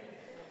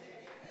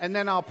 And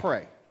then I'll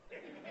pray.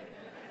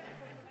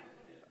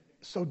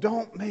 So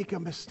don't make a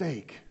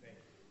mistake.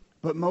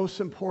 But most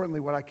importantly,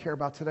 what I care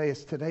about today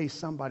is today's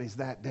somebody's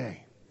that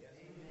day.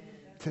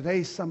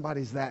 Today's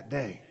somebody's that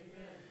day.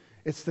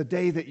 It's the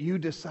day that you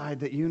decide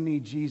that you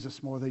need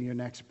Jesus more than your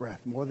next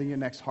breath, more than your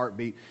next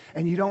heartbeat.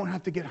 And you don't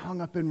have to get hung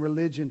up in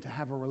religion to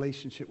have a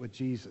relationship with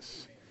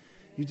Jesus.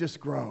 You just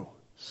grow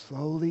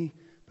slowly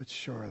but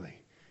surely,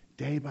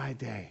 day by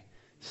day.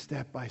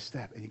 Step by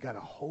step. And you got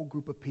a whole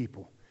group of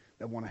people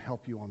that want to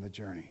help you on the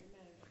journey.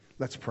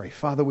 Let's pray.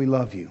 Father, we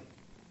love you.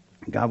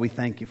 God, we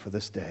thank you for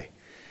this day.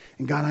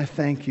 And God, I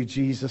thank you,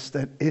 Jesus,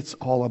 that it's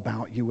all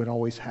about you. It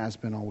always has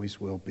been,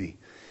 always will be.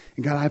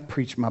 And God, I've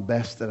preached my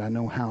best that I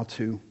know how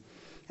to.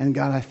 And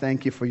God, I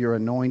thank you for your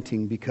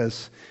anointing,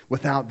 because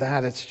without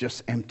that, it's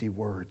just empty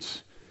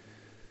words.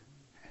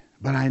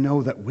 But I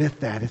know that with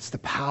that, it's the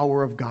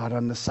power of God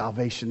unto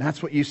salvation.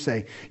 That's what you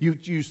say. You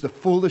use the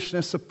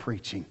foolishness of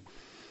preaching.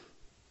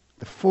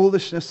 The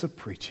foolishness of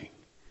preaching.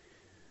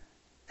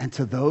 And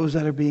to those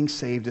that are being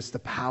saved, it's the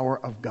power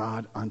of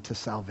God unto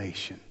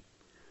salvation.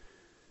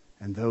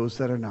 And those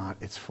that are not,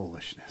 it's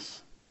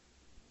foolishness.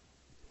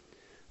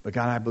 But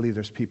God, I believe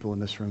there's people in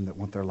this room that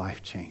want their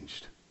life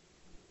changed.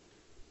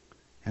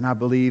 And I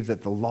believe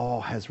that the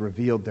law has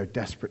revealed their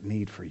desperate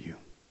need for you.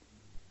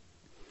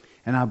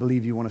 And I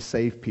believe you want to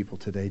save people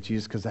today,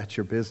 Jesus, because that's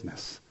your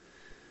business.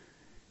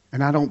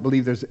 And I don't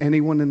believe there's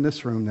anyone in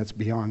this room that's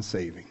beyond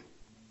saving.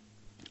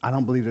 I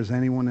don't believe there's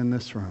anyone in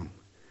this room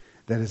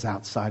that is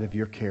outside of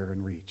your care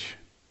and reach.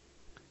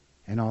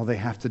 And all they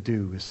have to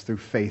do is through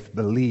faith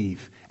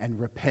believe and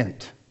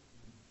repent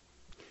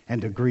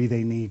and agree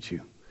they need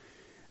you.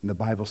 And the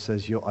Bible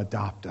says you'll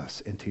adopt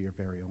us into your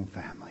very own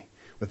family.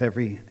 With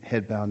every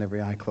head bowed and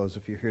every eye closed,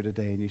 if you're here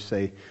today and you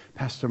say,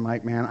 Pastor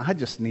Mike, man, I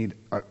just need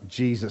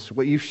Jesus.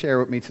 What you share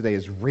with me today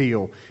is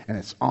real, and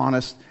it's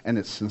honest, and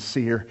it's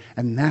sincere.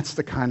 And that's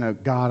the kind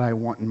of God I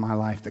want in my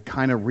life, the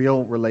kind of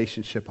real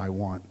relationship I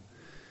want.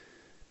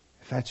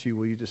 If that's you,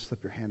 will you just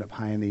slip your hand up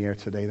high in the air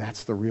today?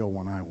 That's the real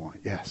one I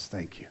want. Yes,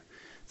 thank you.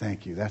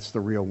 Thank you. That's the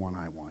real one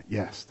I want.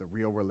 Yes, the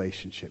real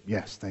relationship.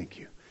 Yes, thank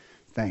you.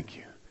 Thank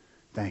you.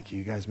 Thank you.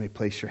 You guys may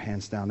place your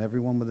hands down.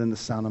 Everyone within the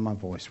sound of my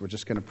voice, we're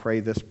just going to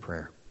pray this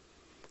prayer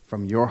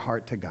from your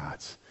heart to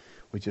God's.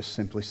 We just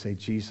simply say,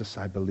 Jesus,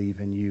 I believe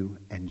in you,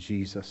 and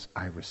Jesus,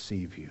 I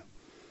receive you.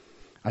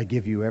 I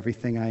give you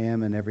everything I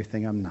am and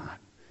everything I'm not.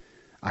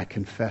 I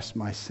confess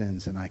my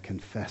sins and I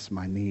confess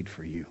my need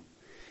for you.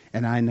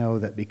 And I know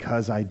that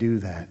because I do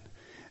that,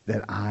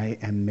 that I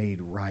am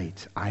made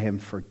right. I am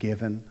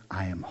forgiven.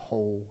 I am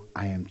whole.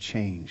 I am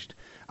changed.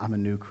 I'm a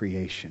new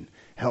creation.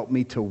 Help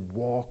me to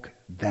walk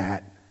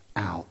that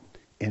out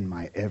in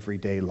my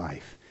everyday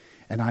life.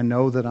 And I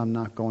know that I'm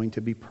not going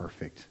to be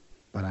perfect,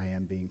 but I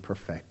am being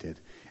perfected.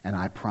 And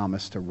I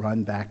promise to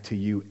run back to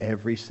you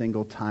every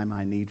single time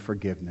I need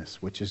forgiveness,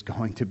 which is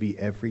going to be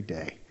every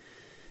day.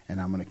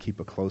 And I'm going to keep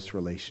a close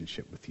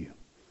relationship with you.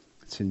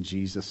 It's in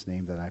Jesus'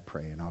 name that I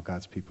pray. And all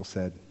God's people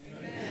said,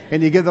 amen.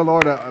 Can you give the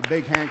Lord a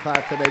big hand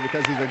clap today,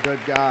 because he's a good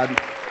God?